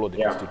will follow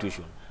the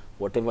constitution.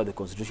 Whatever the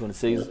constitution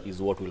says is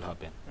what will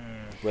happen.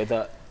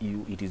 Whether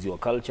it is your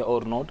culture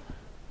or not,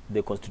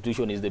 the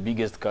constitution is the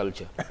biggest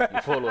culture.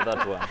 You follow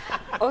that one.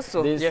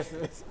 Also,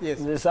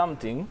 there's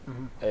something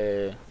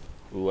we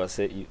were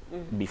saying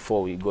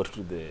before we got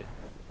to the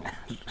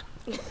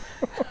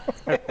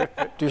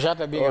to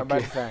Shatter being a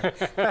bad fan.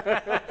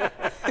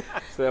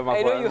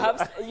 I know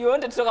you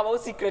want to talk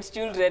about secret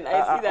children.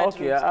 I see that.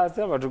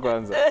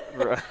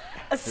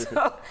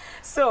 Okay,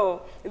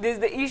 so there's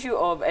the issue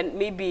of, and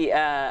maybe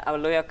our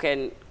lawyer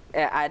can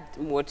add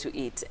more to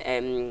it.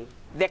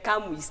 The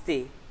come we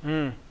stay.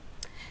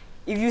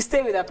 If you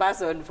stay with a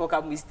person for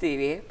come we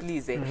stay,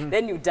 please,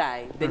 then you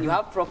die, then you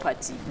have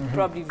property.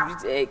 Probably,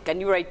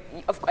 can you write?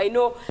 I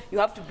know you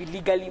have to be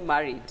legally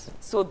married,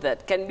 so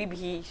that can maybe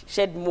he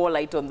shed more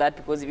light on that,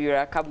 because if you're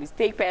a come we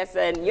stay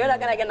person, you're not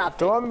gonna get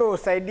nothing. Tuombe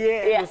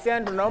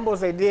usaidie, tunaomba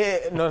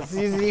usaidie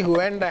Nosizi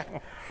huenda.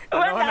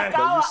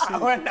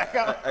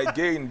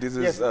 Again, this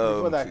is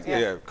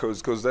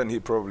because then he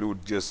probably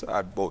would just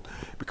add both,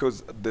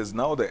 because there's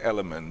now the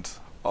element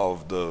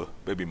of the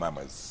baby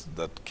mamas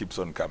that keeps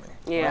on coming.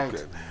 Yeah.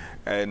 Okay.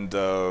 And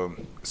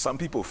some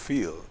people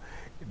feel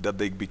that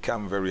they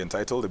become very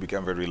entitled, they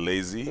become very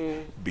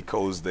lazy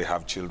because they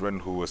have children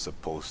who are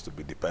supposed to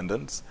be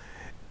dependents,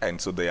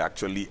 and so they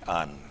actually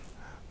earn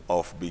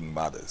off being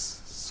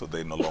mothers. So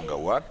they no longer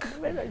work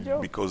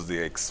because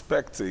they're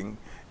expecting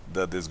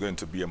that there's going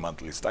to be a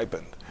monthly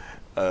stipend.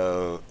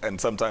 And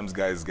sometimes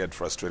guys get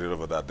frustrated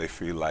over that. They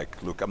feel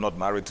like, look, I'm not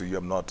married to you,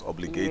 I'm not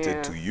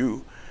obligated to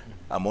you,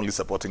 I'm only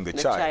supporting the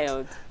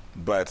child.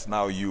 But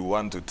now you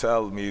want to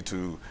tell me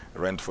to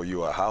rent for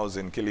you a house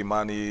in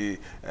Kilimani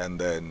and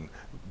then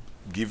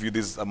give you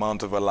this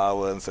amount of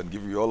allowance and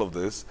give you all of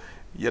this,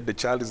 yet the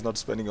child is not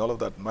spending all of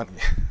that money.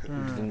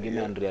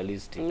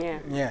 Unrealistic.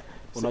 Yeah.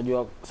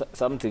 Unajua,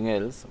 something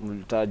else,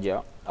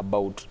 mulitaja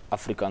about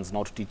Africans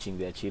not teaching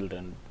their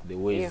children the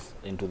ways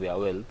into their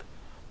wealth.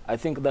 I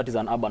think that is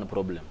an urban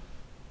problem.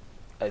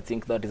 I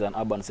think that is an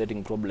urban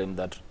setting problem,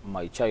 that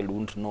my child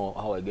won't know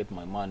how I get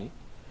my money,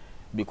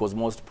 because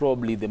most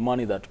probably the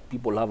money that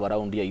people have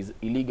around here is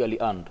illegally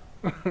earned.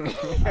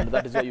 And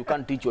that is why you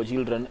can't teach your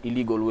children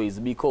illegal ways,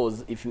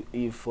 because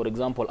if for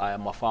example, I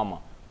am a farmer,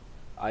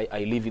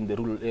 I live in the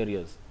rural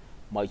areas,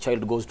 my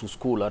child goes to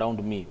school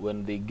around me.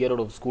 When they get out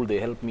of school, they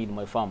help me in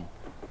my farm.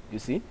 You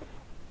see?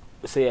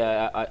 Say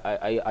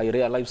I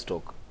rear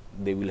livestock,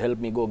 they will help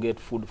me go get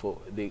food,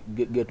 they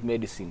get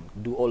medicine,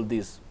 do all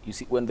this. You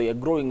see, when they are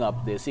growing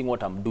up, they're seeing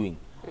what I'm doing,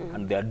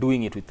 and they are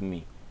doing it with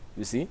me.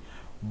 You see?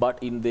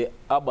 But in the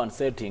urban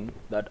setting,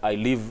 that I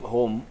leave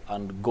home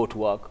and go to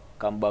work,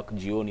 come back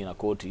jioni na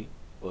koti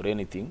or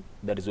anything,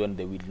 that is when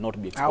they will not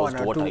be exposed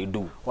to what I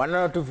do. 1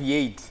 or 2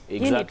 V8.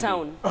 Exactly. In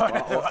town.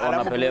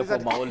 Wanapeleka for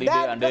my holiday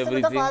and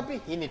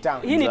everything. In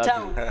town. In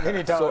town.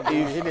 In town. So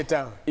In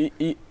town.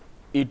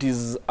 It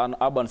is an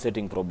urban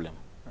setting problem.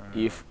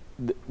 If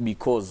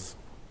because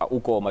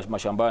uko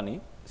mashambani,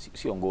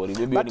 sio ngori.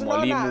 Maybe ni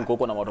mwalimu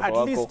uko na watoto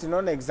wako. At least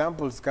tunaona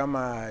examples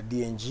kama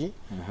DNG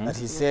that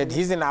he said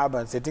he's in an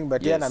urban setting,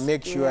 but yeye ana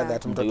make sure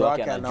that mtoto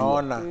wake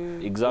anaona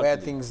where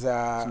things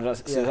are.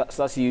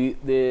 So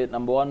the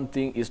number one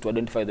thing is to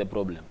identify the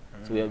problem.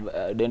 So we have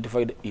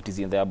identified it is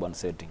in the urban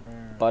setting.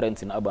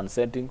 Parents in urban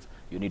settings,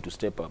 you need to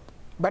step up.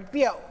 But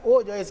pia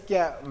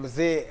joisikia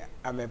mzee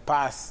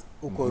amepass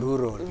uko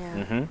rural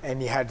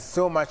and he had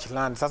so much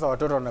land, sasa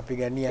watoto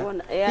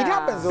wanapigania. It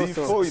happens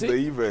also.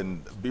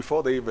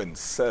 Before they even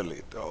sell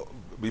it, or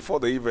before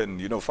they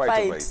even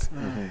fight over it,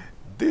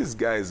 these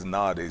guys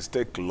nowadays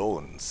take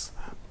loans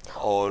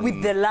on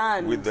with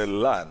the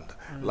land.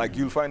 Like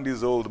you'll find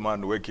this old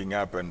man waking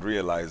up and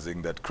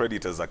realizing that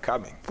creditors are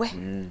coming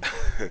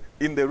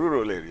in the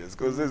rural areas,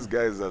 because these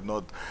guys are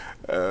not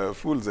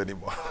fools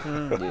anymore.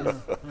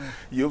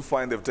 You'll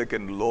find they've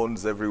taken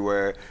loans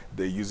everywhere.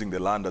 They're using the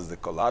land as the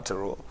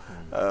collateral.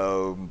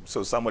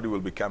 So somebody will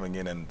be coming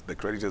in and the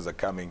creditors are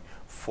coming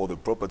for the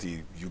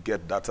property. You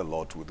get that a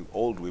lot with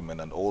old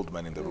women and old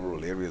men in the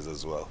rural areas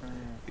as well.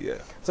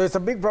 Yeah. So it's a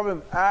big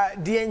problem.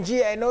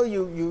 DNG, I know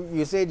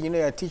you said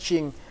you're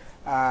teaching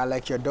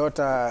like your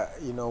daughter,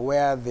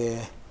 where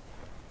the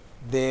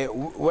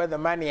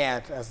money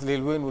at, as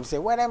Lil Wayne would say,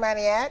 where the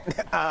money at?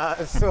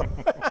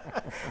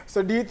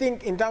 So do you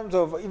think, in terms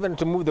of, even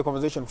to move the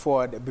conversation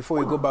forward, before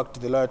we go back to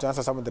the lawyer to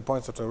answer some of the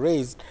points that were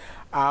raised,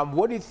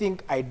 what do you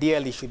think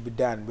ideally should be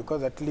done?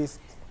 Because at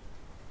least,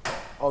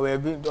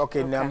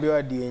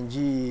 naambiwa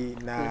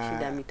DNG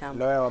na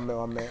lawyer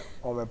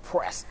wame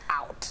press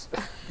out,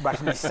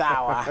 but ni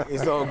sawa,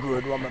 it's all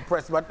good, wame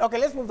press. But okay,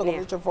 let's move the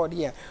conversation forward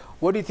here.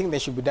 What do you think they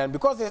should be done?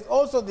 Because there's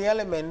also the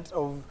element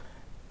of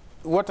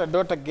what a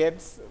daughter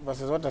gets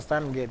versus what a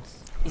son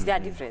gets. Is there a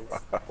difference?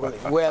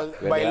 Well,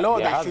 by law,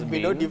 there should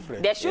be no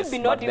difference. There should be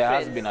no difference. There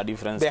has been a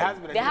difference.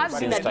 There has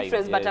been a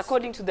difference, but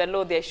according to the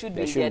law, there should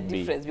be a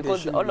difference,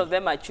 because all of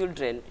them are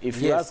children.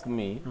 If you ask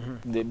me,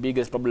 the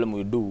biggest problem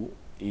we do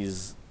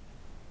is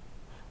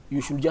you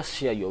should just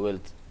share your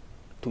wealth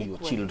to your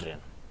children.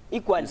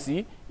 Equally. You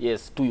see?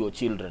 Yes, to your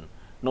children,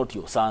 not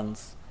your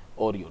sons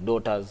or your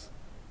daughters.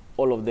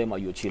 All of them are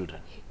your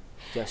children.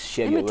 Just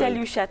share your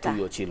wealth to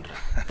your children.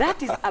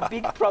 That is a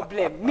big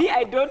problem. Me,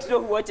 I don't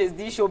know who watches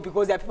this show,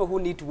 because there are people who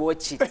need to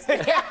watch it. Hey,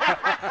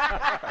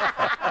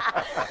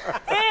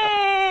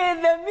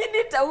 the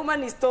minute a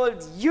woman is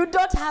told, you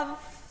don't have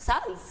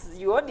sons,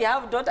 you only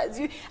have daughters,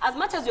 as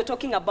much as you're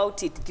talking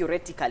about it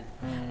theoretically,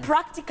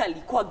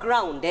 practically, qua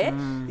ground,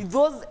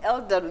 those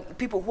elder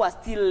people who are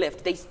still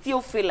left, they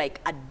still feel like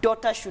a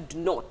daughter should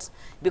not.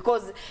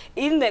 Because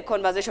in the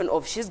conversation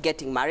of she's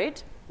getting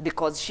married,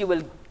 because she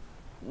will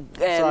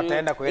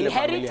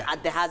inherit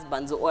at the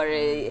husbands, or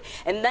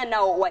and then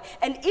now,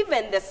 and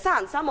even the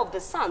sons, some of the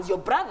sons, your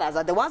brothers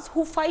are the ones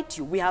who fight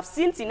you. We have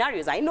seen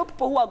scenarios. I know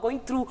people who are going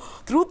through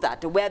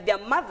that, where their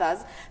mothers,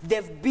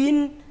 they've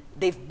been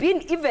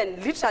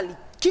even literally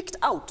kicked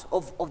out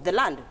of the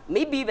land.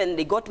 Maybe even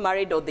they got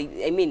married, or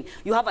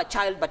you have a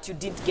child but you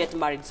didn't get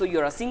married, so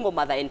you're a single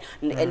mother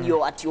and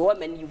you're at your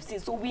home and you've seen.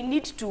 So we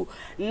need to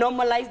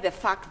normalize the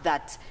fact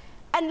that,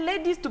 and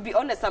ladies, to be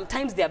honest,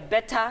 sometimes they're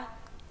better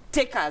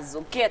takers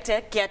or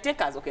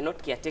caretakers, okay,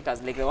 not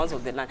caretakers like the ones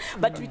of the land,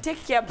 but we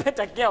take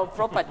better care of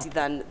property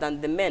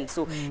than the men.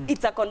 So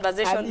it's a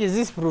conversation. And is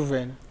this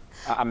proven?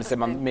 I'm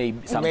saying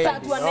maybe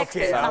sometimes. To an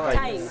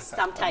extent,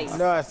 sometimes.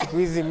 No,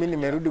 squeezy mini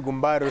merudi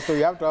gumbaru, so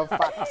you have to have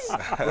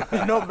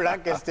facts. No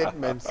blanket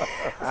statements.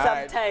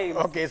 Sometimes.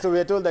 Okay, so we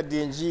are told that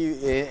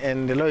DNG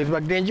and the law is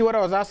back. DNG, what I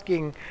was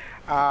asking,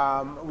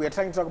 we are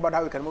trying to talk about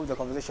how we can move the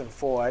conversation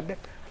forward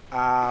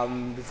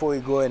before we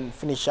go and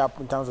finish up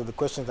in terms of the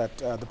questions that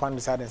the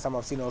panelists had and some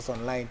I've seen also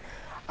online.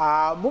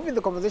 Moving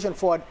the conversation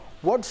forward,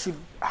 what should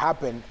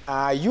happen?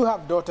 You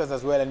have daughters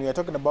as well, and we are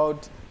talking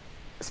about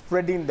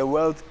spreading the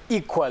wealth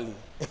equally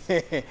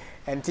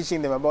and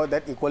teaching them about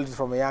that equality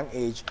from a young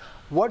age.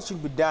 What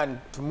should be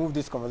done to move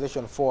this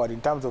conversation forward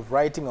in terms of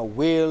writing a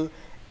will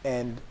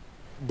and,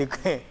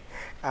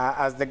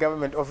 as the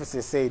government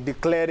officers say,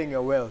 declaring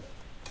your wealth?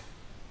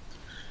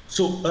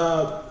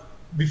 So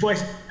before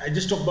I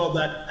just talk about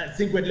that, I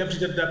think we're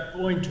left at that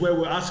point where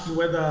we're asking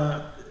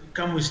whether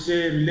can we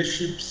stay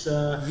relationships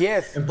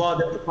empower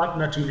the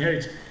partner to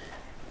inherit.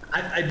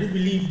 I do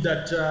believe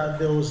that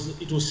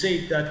it was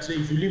said that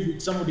if you live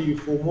with somebody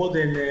for more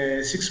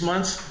than 6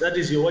 months, that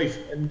is your wife,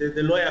 and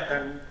the lawyer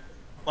can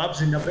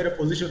perhaps in a better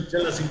position to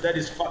tell us if that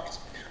is fact.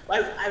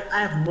 I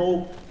have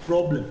no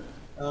problem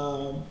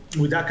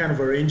with that kind of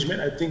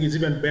arrangement. I think it's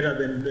even better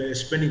than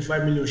spending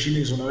 5 million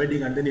shillings on a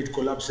wedding and then it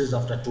collapses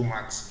after 2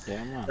 months.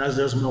 Yeah, that's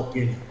just my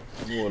opinion.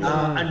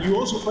 And you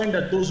also find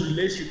that those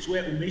relationships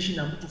where umeishi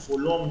na mtu for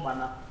long,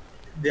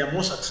 they are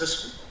more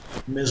successful.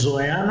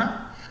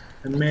 Mezoeana.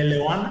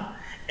 Melewana,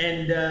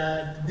 and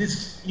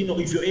this,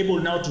 if you're able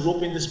now to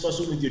rope in this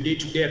person with your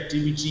day-to-day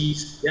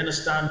activities, they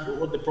understand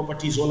what the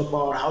property is all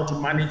about, how to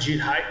manage it,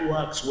 how it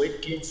works, where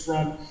it came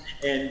from,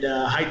 and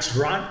how it's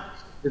run,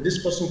 that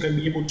this person can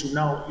be able to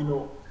now,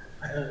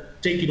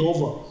 take it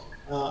over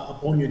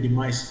upon your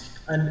demise.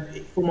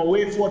 And from a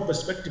way forward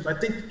perspective, I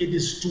think it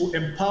is to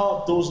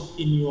empower those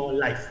in your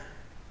life,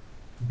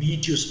 be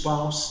it your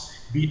spouse,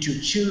 be it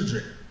your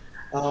children,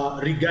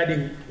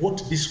 regarding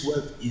what this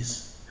wealth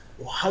is.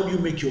 How do you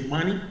make your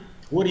money?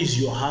 What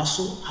is your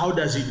hustle? How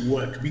does it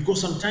work?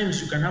 Because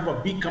sometimes you can have a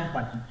big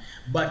company,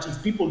 but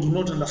if people do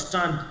not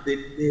understand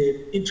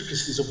the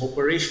intricacies of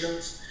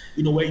operations,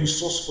 where you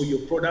source for your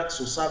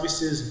products or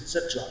services,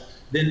 etc.,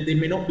 then they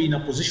may not be in a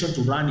position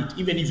to run it,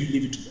 even if you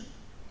leave it to them.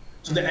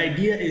 So the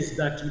idea is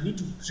that you need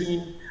to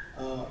train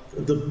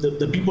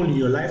the people in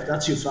your life,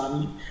 that's your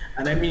family,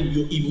 and I mean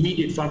your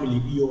immediate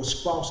family, your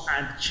spouse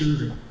and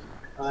children.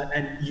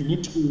 And you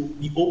need to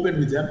be open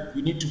with them,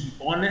 you need to be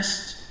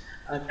honest,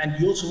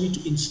 and you also need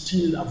to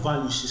instill a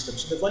value system.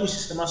 So the value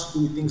system has to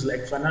do with things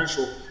like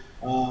financial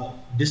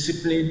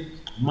discipline,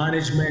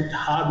 management,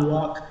 hard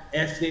work,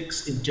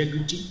 ethics,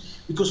 integrity.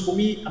 Because for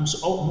me, I'm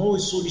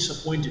always so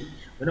disappointed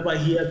whenever I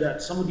hear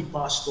that somebody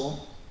passed on,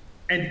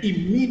 and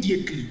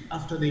immediately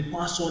after they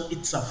pass on,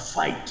 it's a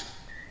fight,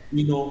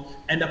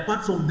 And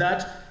apart from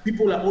that,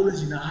 people are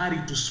always in a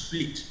hurry to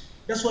split.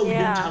 That's why we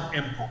don't have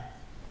empire.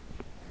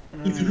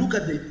 If you look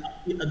at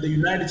the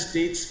United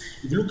States,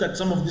 if you look at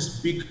some of these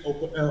big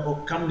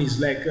companies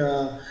like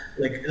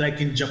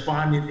in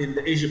Japan, in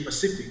the Asia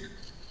Pacific,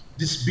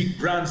 these big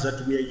brands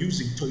that we are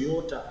using,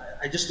 Toyota,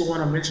 I just don't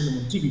want to mention them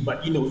on TV,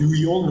 but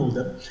we all know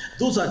them.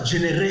 Those are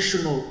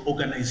generational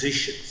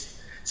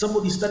organizations.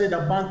 Somebody started a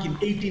bank in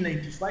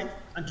 1895,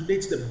 and today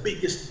it's the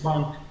biggest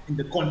bank in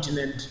the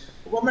continent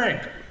of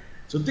America.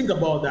 So think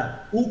about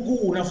that. Huku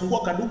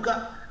unafungua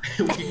kaduka,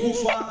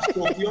 ukikufa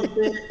stock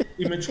yote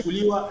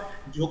imechukuliwa,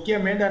 Jokia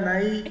ameenda na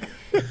hii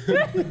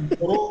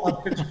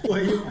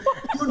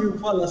hiyo ni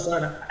ufala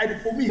sana.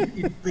 And for me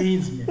it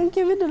pains me.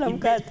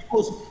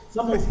 Because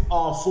some of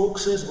our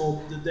focuses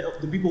or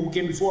the people who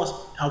came before us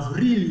have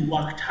really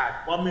worked hard.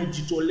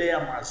 Wamejitolea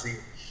mazee.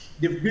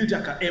 They've built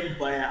a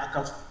empire,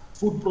 a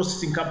food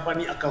processing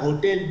company, a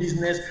hotel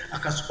business,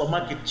 a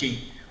supermarket chain.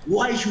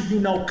 Why should you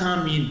now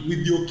come in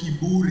with your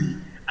kiburi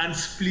and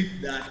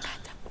split that?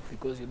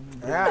 Because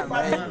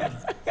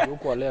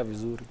haukuwalea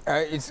vizuri.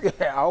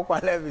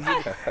 Haukuwalea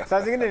vizuri.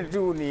 Sasa zingine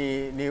tu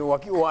ni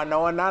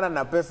wanaonana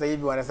na pesa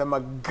hivi wanasema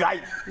guy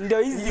ndio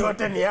hizi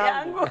yote ni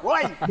yangu.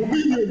 Why?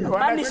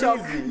 Money shock.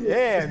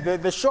 Yeah,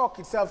 the shock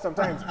itself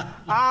sometimes.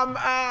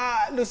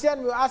 Lucian,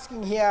 we were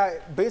asking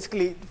here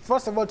basically,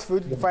 first of all,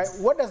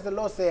 what does the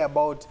law say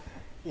about,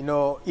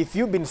 if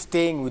you've been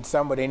staying with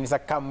somebody and it's a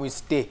come we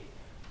stay,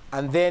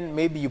 and then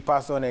maybe you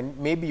pass on and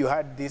maybe you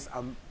had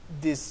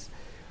this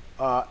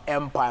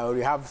empire, or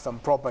you have some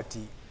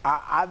property,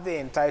 are they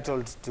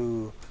entitled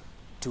to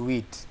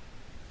it?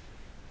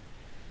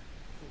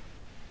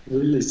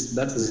 Really,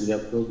 that is their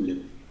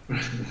problem.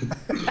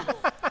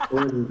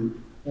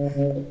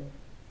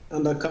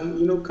 And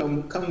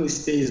come we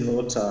stay is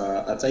not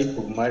a type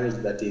of marriage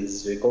that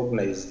is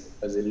recognized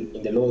as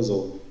in the laws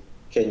of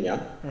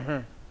Kenya.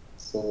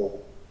 So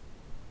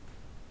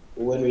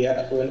when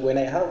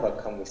I have a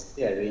come we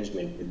stay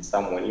arrangement with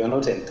someone, you're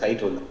not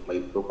entitled to my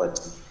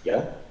property.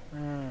 Yeah.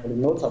 And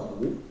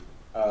notably,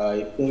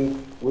 I think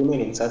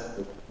women in such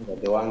are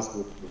the ones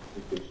who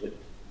get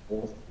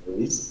most of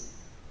this,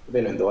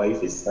 even when the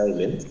wife is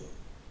silent.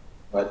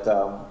 But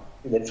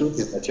the truth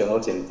is that you're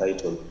not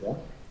entitled. Yeah?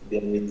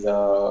 There is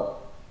a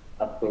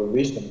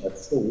provision that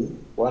says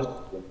once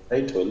you're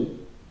entitled,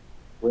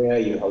 where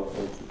you have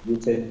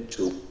contributed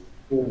to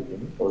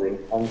children or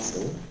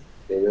enhancing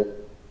the will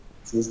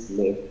exist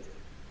left.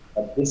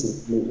 But this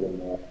is clear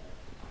in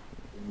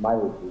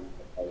marriage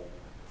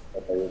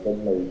that I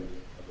recognize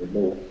as a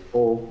law.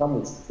 Or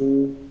some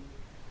still,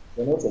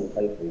 you're not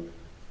entitled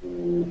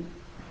to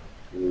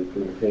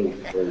pay.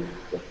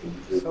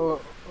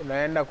 So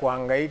unaenda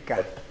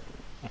kuhangaika.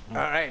 All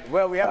right.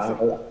 Well, we have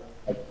some.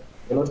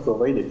 You're not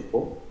provided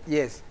for.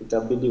 Yes.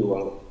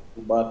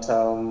 But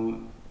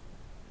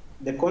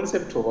the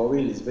concept of a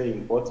will is very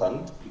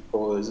important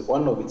because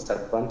one of its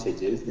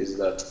advantages is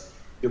that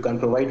you can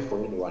provide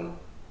for anyone.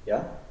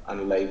 Yeah,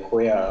 unlike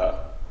where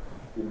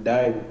you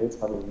die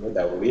without having made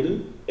a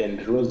will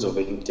and rules of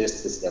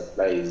intestacy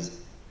applies.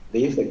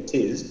 The effect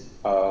is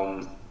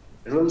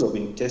rules of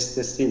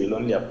intestacy will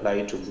only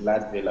apply to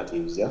blood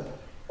relatives. Yeah,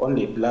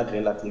 only blood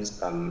relatives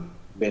can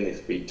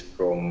benefit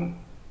from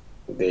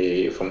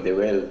the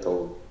wealth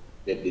of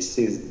the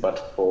deceased.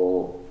 But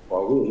for a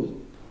will,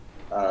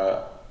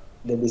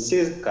 the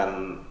deceased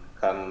can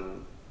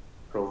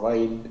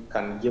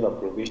give a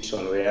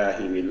provision where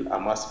he will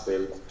amass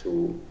wealth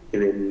he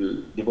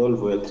will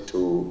devolve wealth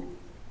to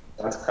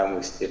that come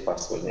with the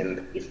person,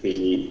 and if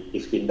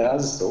he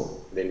does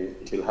so, then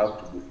it will have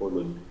to be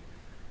followed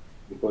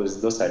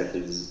because those are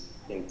his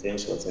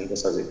intentions and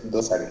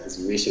those are his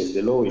wishes.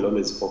 The law will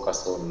always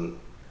focus on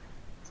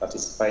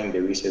satisfying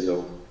the wishes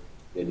of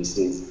the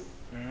deceased.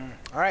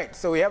 All right,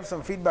 so we have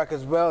some feedback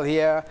as well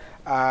here,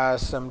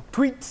 some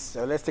tweets.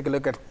 So let's take a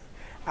look at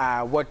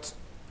what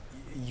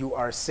you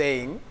are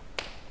saying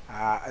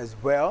as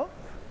well.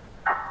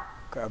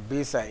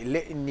 Kabisa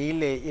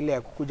ile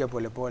ya kukuja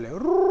pole pole.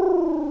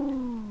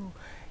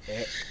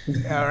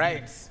 All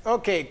right.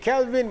 Okay,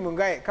 Kelvin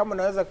Mungai, kama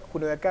unaweza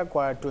kuniweka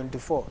kwa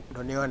 24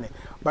 ndo nione.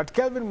 But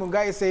Kelvin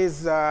Mungai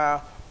says,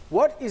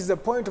 what is the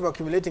point of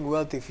accumulating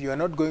wealth if you are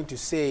not going to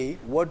say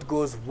what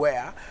goes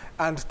where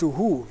and to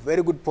who?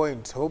 Very good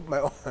point. Hope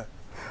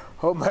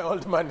my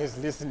old man is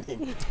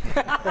listening.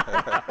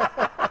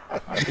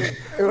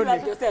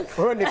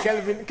 Only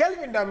Kelvin.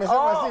 Kelvin ndo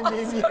amesema si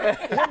mimi.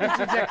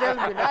 Mimi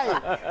Kelvin.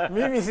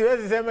 Mimi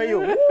siwezi sema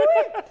hiyo.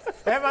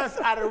 Evans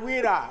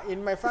Arwira,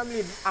 in my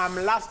family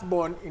I'm last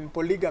born in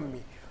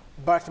polygamy,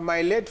 but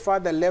my late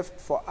father left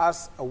for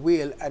us a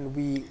will and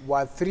we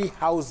were 3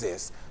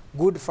 houses.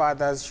 Good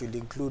fathers should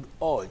include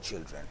all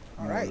children.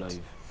 All right.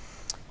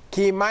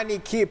 Kimani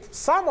Kip,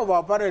 some of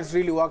our parents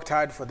really worked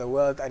hard for the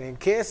wealth, and in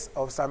case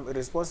of some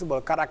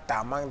irresponsible character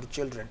among the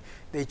children,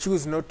 they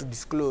choose not to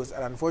disclose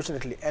and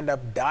unfortunately end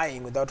up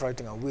dying without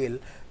writing a will.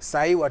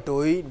 Sai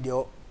watoi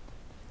ndio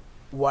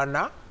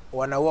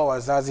wanaua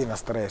wazazi na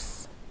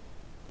stress.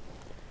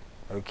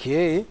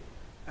 Okay.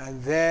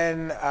 And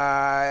then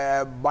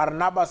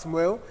Barnabas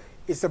Mweo,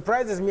 it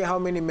surprises me how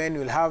many men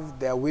will have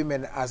their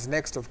women as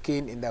next of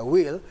kin in their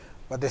will,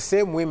 but the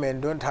same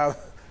women don't have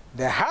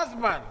their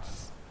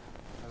husbands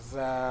as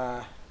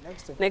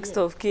next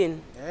of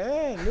kin.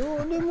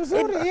 Ni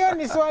mzuri, hiyo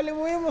ni swali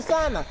muhimu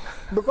sana,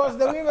 because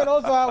the women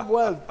also have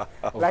wealth,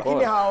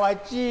 lakini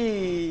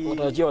hawachi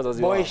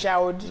boy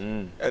shout.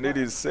 And it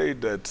is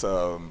said that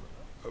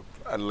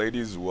a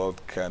lady's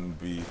wealth can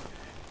be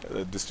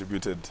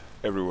distributed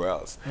everywhere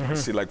else.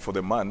 See, like for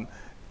the man,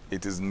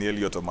 it is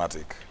nearly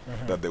automatic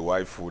that the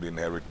wife would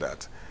inherit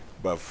that.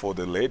 But for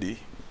the lady,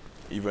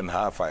 even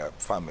her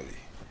family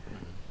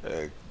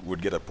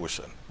would get a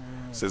portion.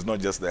 So it's not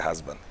just the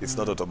husband. It's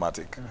not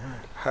automatic.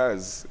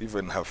 Hers,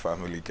 even her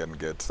family can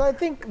get. So I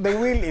think the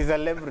will is a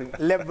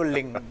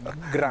leveling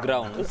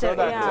ground. So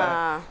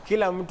that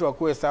kila mtu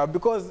akuwe sawa.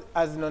 Because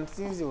as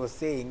Nonsinzi was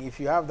saying, if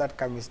you have that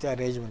chemistry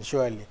arrangement,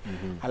 surely,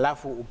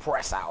 halafu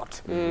press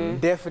out.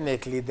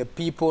 Definitely the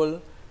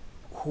people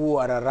who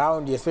are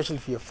around you, especially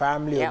if your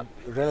family or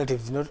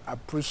relatives do not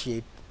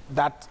appreciate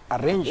that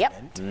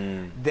arrangement,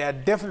 they are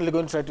definitely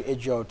going to try to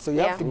edge you out. So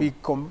you have to be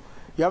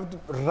you have to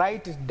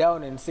write it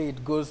down and say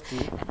it goes to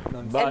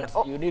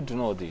But you need to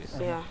know this.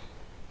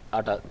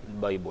 At a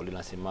Bible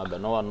inasemaga,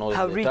 no one knows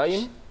the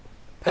time.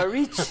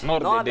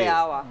 Not the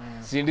hour.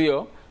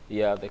 Sindio?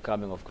 Yeah, the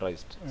coming of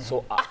Christ.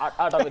 So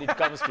when it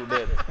comes to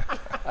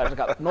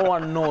death, no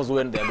one knows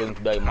when they are going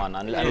to die, man,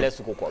 unless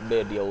you go to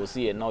bed or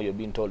see, and now you're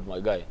being told, my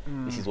guy,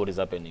 this is what is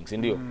happening.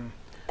 Sindio?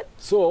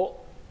 So,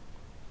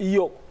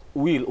 iyo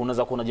will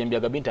unaweza kuona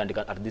jembiaga binti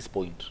andika at this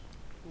point.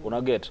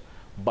 Una get,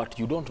 but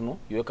you don't know.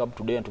 You wake up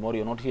today and tomorrow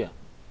you're not here.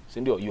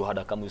 Sindio, you had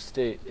a come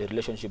stay a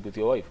relationship with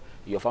your wife.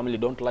 Your family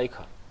don't like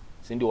her.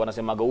 Sindio,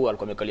 wanasemaga huyu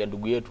alikuwa amekalia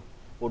ndugu yetu.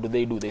 What do?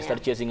 They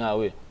start chasing her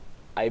away.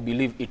 I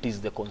believe it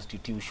is the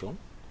constitution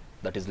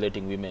that is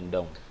letting women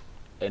down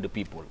and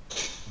people.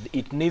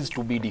 It needs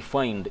to be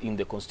defined in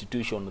the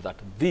constitution that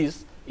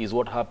this is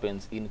what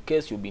happens in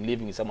case you've been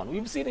living with someone.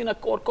 We've seen in a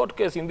court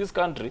case in this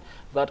country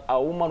that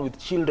a woman with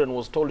children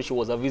was told she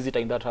was a visitor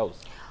in that house.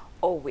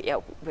 Oh, yeah.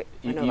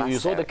 You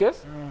saw the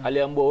case?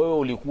 Aliambiwa wewe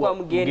ulikuwa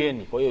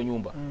mgeni kwa hiyo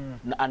nyumba.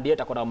 And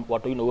yet akona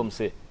watu wengine wewe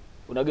mse.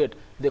 Unaget,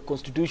 the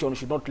constitution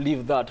should not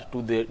leave that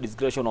to the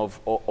discretion of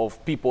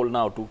people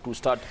now to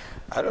start.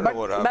 I don't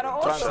know what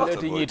happened.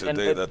 Translating it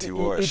today that he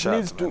wore a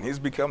shirt, man. He's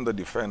become the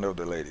defender of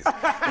the ladies. No,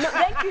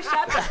 thank you,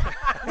 Shata.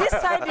 This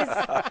side is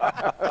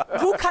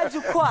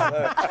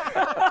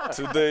Vukajukwa.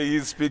 Today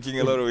he's speaking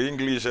a lot of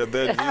English, and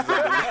then he's on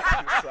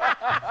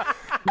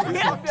the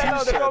left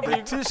side.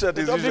 The T-shirt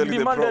is usually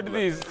the problem.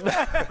 This.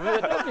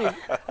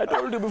 I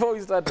told you before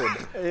we started.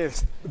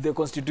 Yes. The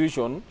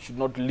constitution should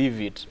not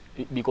leave it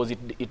because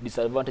it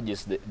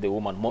disadvantages the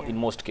woman in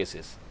most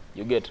cases.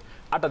 You get,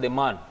 after the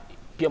man,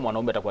 pia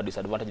mwanaume atakuwa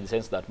disadvantage in the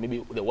sense that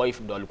maybe the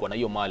wife ndo alikuwa na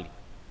hiyo mali.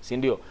 Si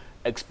ndio?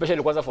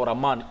 Especially kwanza for a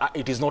man,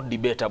 it is not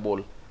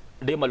debatable.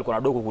 Dem alikuwa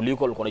na dogo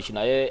kuliko, alikuwa anaishi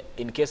na yeye,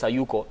 in case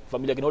hayuko,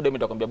 familia kinao dem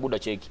itakwambia buda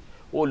cheki.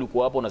 Wewe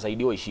ulikuwa hapo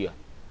unasaidiwa ishia.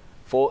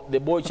 For the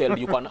boy child,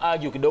 you can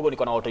argue kidogo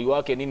niko na watoi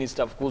wake nini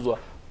stafukuzwa,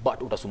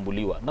 but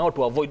utasumbuliwa. Now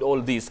to avoid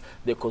all this,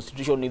 the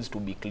constitution needs to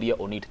be clear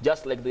on it.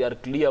 Just like they are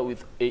clear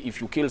with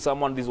if you kill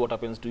someone, this is what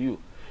happens to you.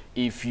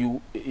 If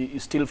you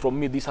steal from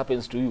me, this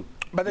happens to you.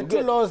 But the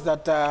two laws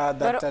that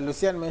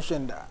Lucian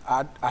mentioned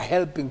are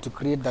helping to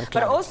create that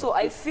clarity. But also,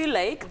 I feel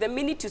like the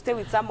minute you stay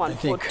with someone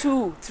for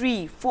 2,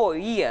 3, 4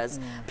 years,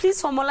 please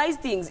formalize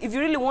things. If you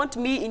really want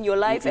me in your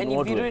life, and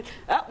if you really,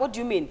 what do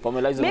you mean?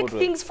 Formalize Make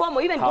things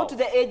formal, even go to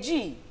the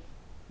AG.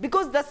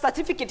 Because the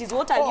certificate is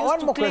what I used to claim.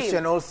 One more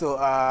question also,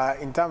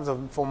 in terms of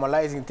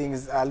formalizing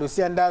things,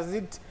 Lucian,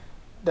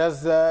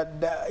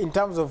 in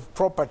terms of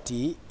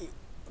property,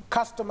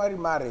 customary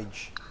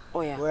marriage,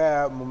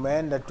 where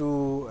mumeenda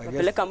tu, I guess,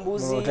 muteka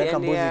mbuzi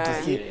to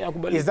see,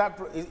 is that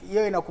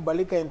hiyo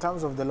inakubalika in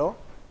terms of the law?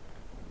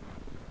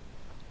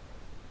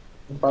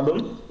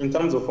 Pardon? In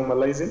terms of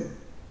formalizing?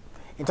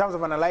 In terms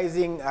of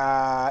analyzing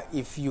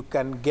if you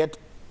can get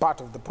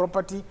part of the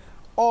property,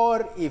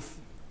 or if,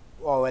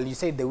 well, you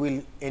say the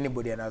will,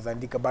 anybody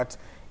anazandika, but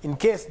in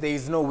case there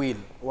is no will,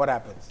 what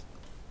happens?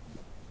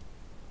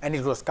 And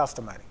it was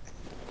customary.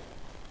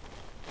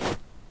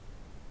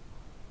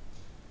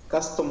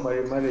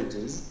 Customary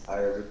marriages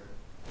are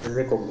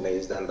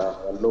recognized under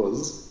our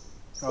laws.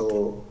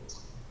 So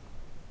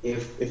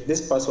if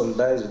this person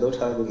dies without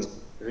having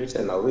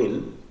written a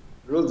will,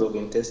 rules of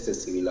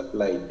intestacy will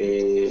apply.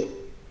 The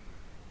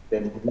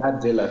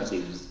blood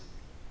relatives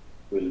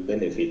will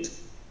benefit.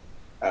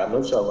 I'm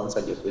not sure I've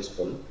answered your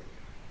question.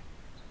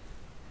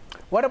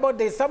 What about,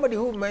 there's somebody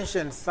who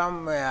mentioned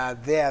somewhere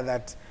there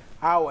that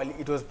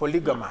it was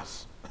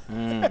polygamous.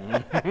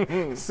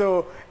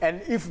 So,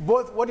 and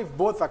what if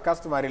both are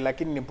customary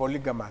lakini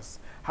polygamous?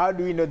 How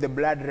do we know the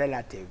blood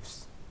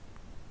relatives?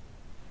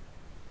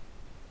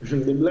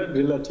 The blood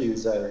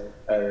relatives are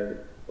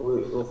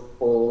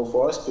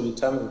for us to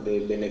determine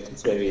the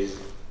beneficiaries.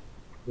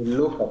 We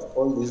look at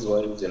all these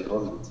wives and all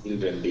the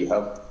children they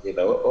have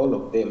together. All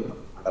of them,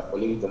 a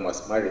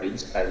polygamous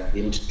marriage, are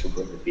deemed to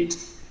benefit.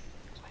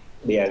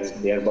 They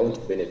are bound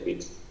to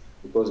benefit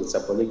because it's a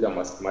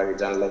polygamous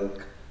marriage,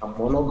 unlike a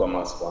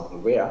monogamous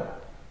one where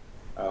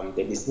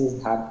the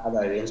deceased had other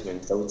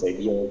arrangements outside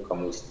your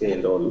come stay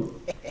and all.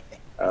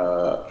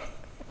 A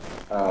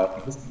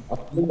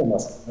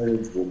polygamous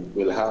marriage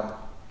will have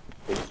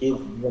the kids,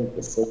 even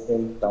the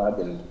second, third,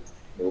 and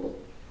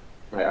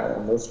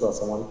I'm not sure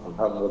someone can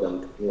have more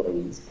than 2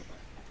 wives,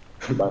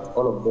 but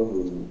all of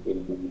them will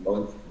be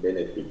bound to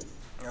benefit.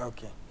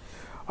 Okay.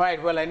 All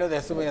right, well, I know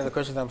there's so many other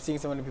questions. I'm seeing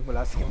so many people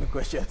asking me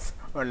questions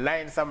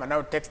online. Some are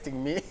now texting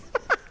me.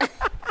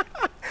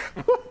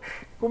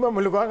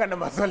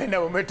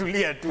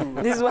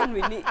 This one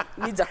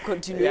needs a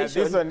continuation. Yeah,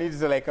 this one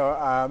needs like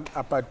a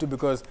part 2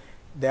 because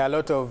there are a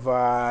lot of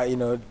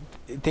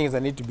things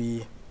that need to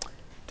be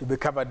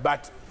covered.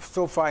 But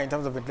so far, in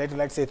terms of it, I'd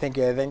like to say thank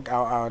you. I think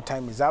our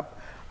time is up.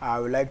 I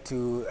would like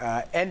to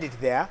end it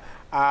there.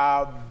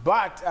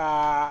 But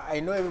I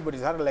know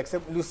everybody's handled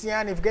except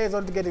Lucian. If guys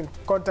want to get in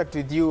contact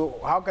with you,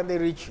 how can they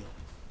reach you?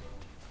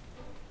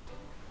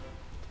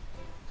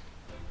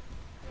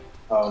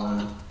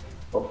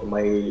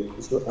 Okay,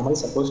 am I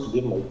supposed to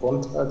give my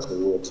contacts or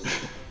what?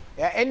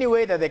 Yeah, any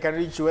way that they can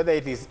reach you, whether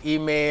it is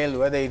email,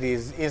 whether it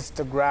is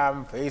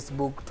Instagram,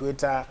 Facebook,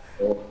 Twitter,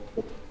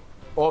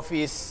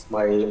 office.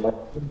 My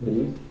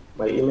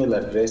email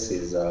address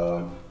is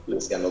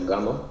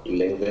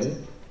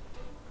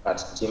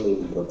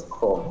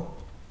lucianogano11@gmail.com.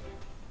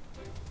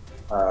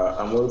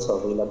 I'm also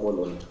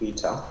available on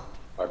Twitter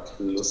at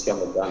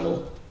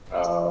lucianogano,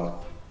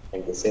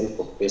 and the same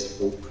for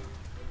Facebook.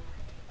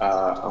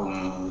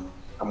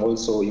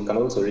 You can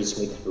also reach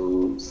me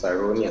through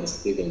Saroni and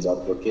Stevens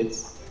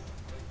Advocates.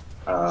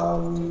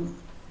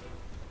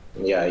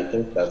 Yeah, I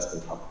think that's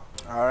enough.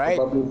 All right.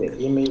 Probably the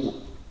email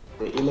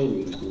will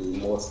be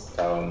most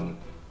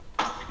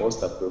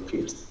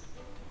appropriate.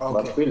 Okay.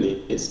 But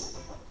really, it's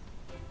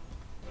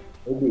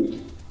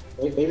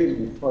maybe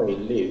before I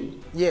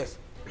leave, yes,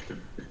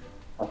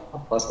 a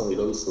person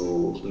will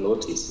also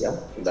notice,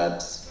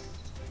 that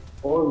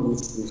all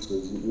these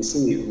issues. You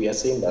see, we are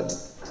saying that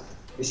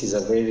this is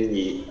a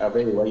very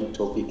wide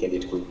topic and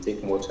it could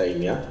take more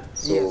time,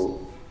 So yes.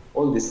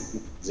 all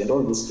this and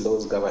all these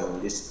laws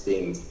governing these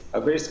things, a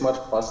very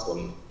smart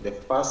person, the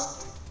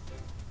first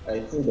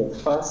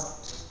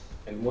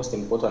and most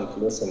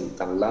important lesson you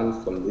can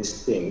learn from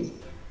these things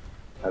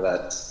are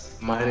that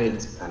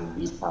marriage can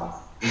be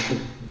tough.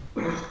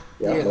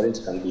 Yes.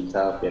 Marriage can be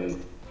tough,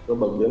 and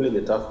probably only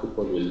the tough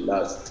people will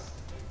last.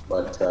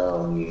 But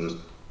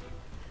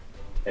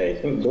I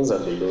think those are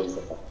the laws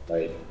that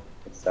apply.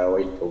 It's a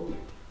wide topic.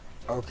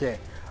 Okay.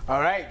 All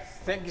right.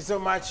 Thank you so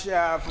much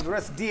for the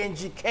rest.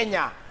 DNG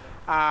Kenya,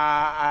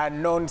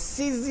 known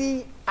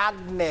Sizi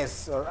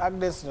Agnes or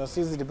Agnes or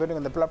Sizi, depending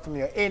on the platform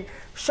you're in.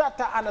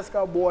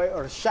 Shatta_boy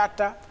or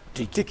Shatta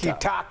Tiki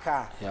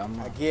Taka. Yeah,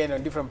 again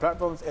on different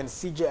platforms, and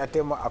CJ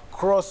Atema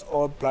across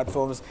all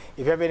platforms.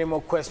 If you have any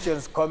more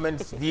questions,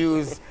 comments,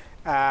 views,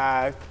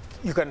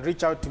 you can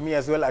reach out to me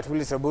as well at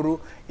Willy Saburu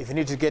if you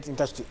need to get in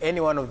touch to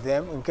any one of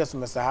them in case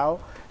Masahau,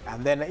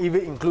 and then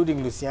even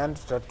including Lucian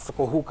to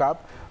hook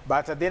up.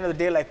 But at the end of the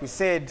day, like we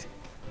said,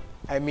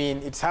 I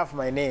mean, it's half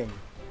my name,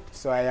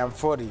 so I am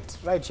for it.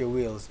 Write your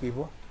wills,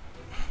 people.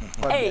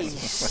 Hey.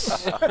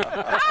 Release.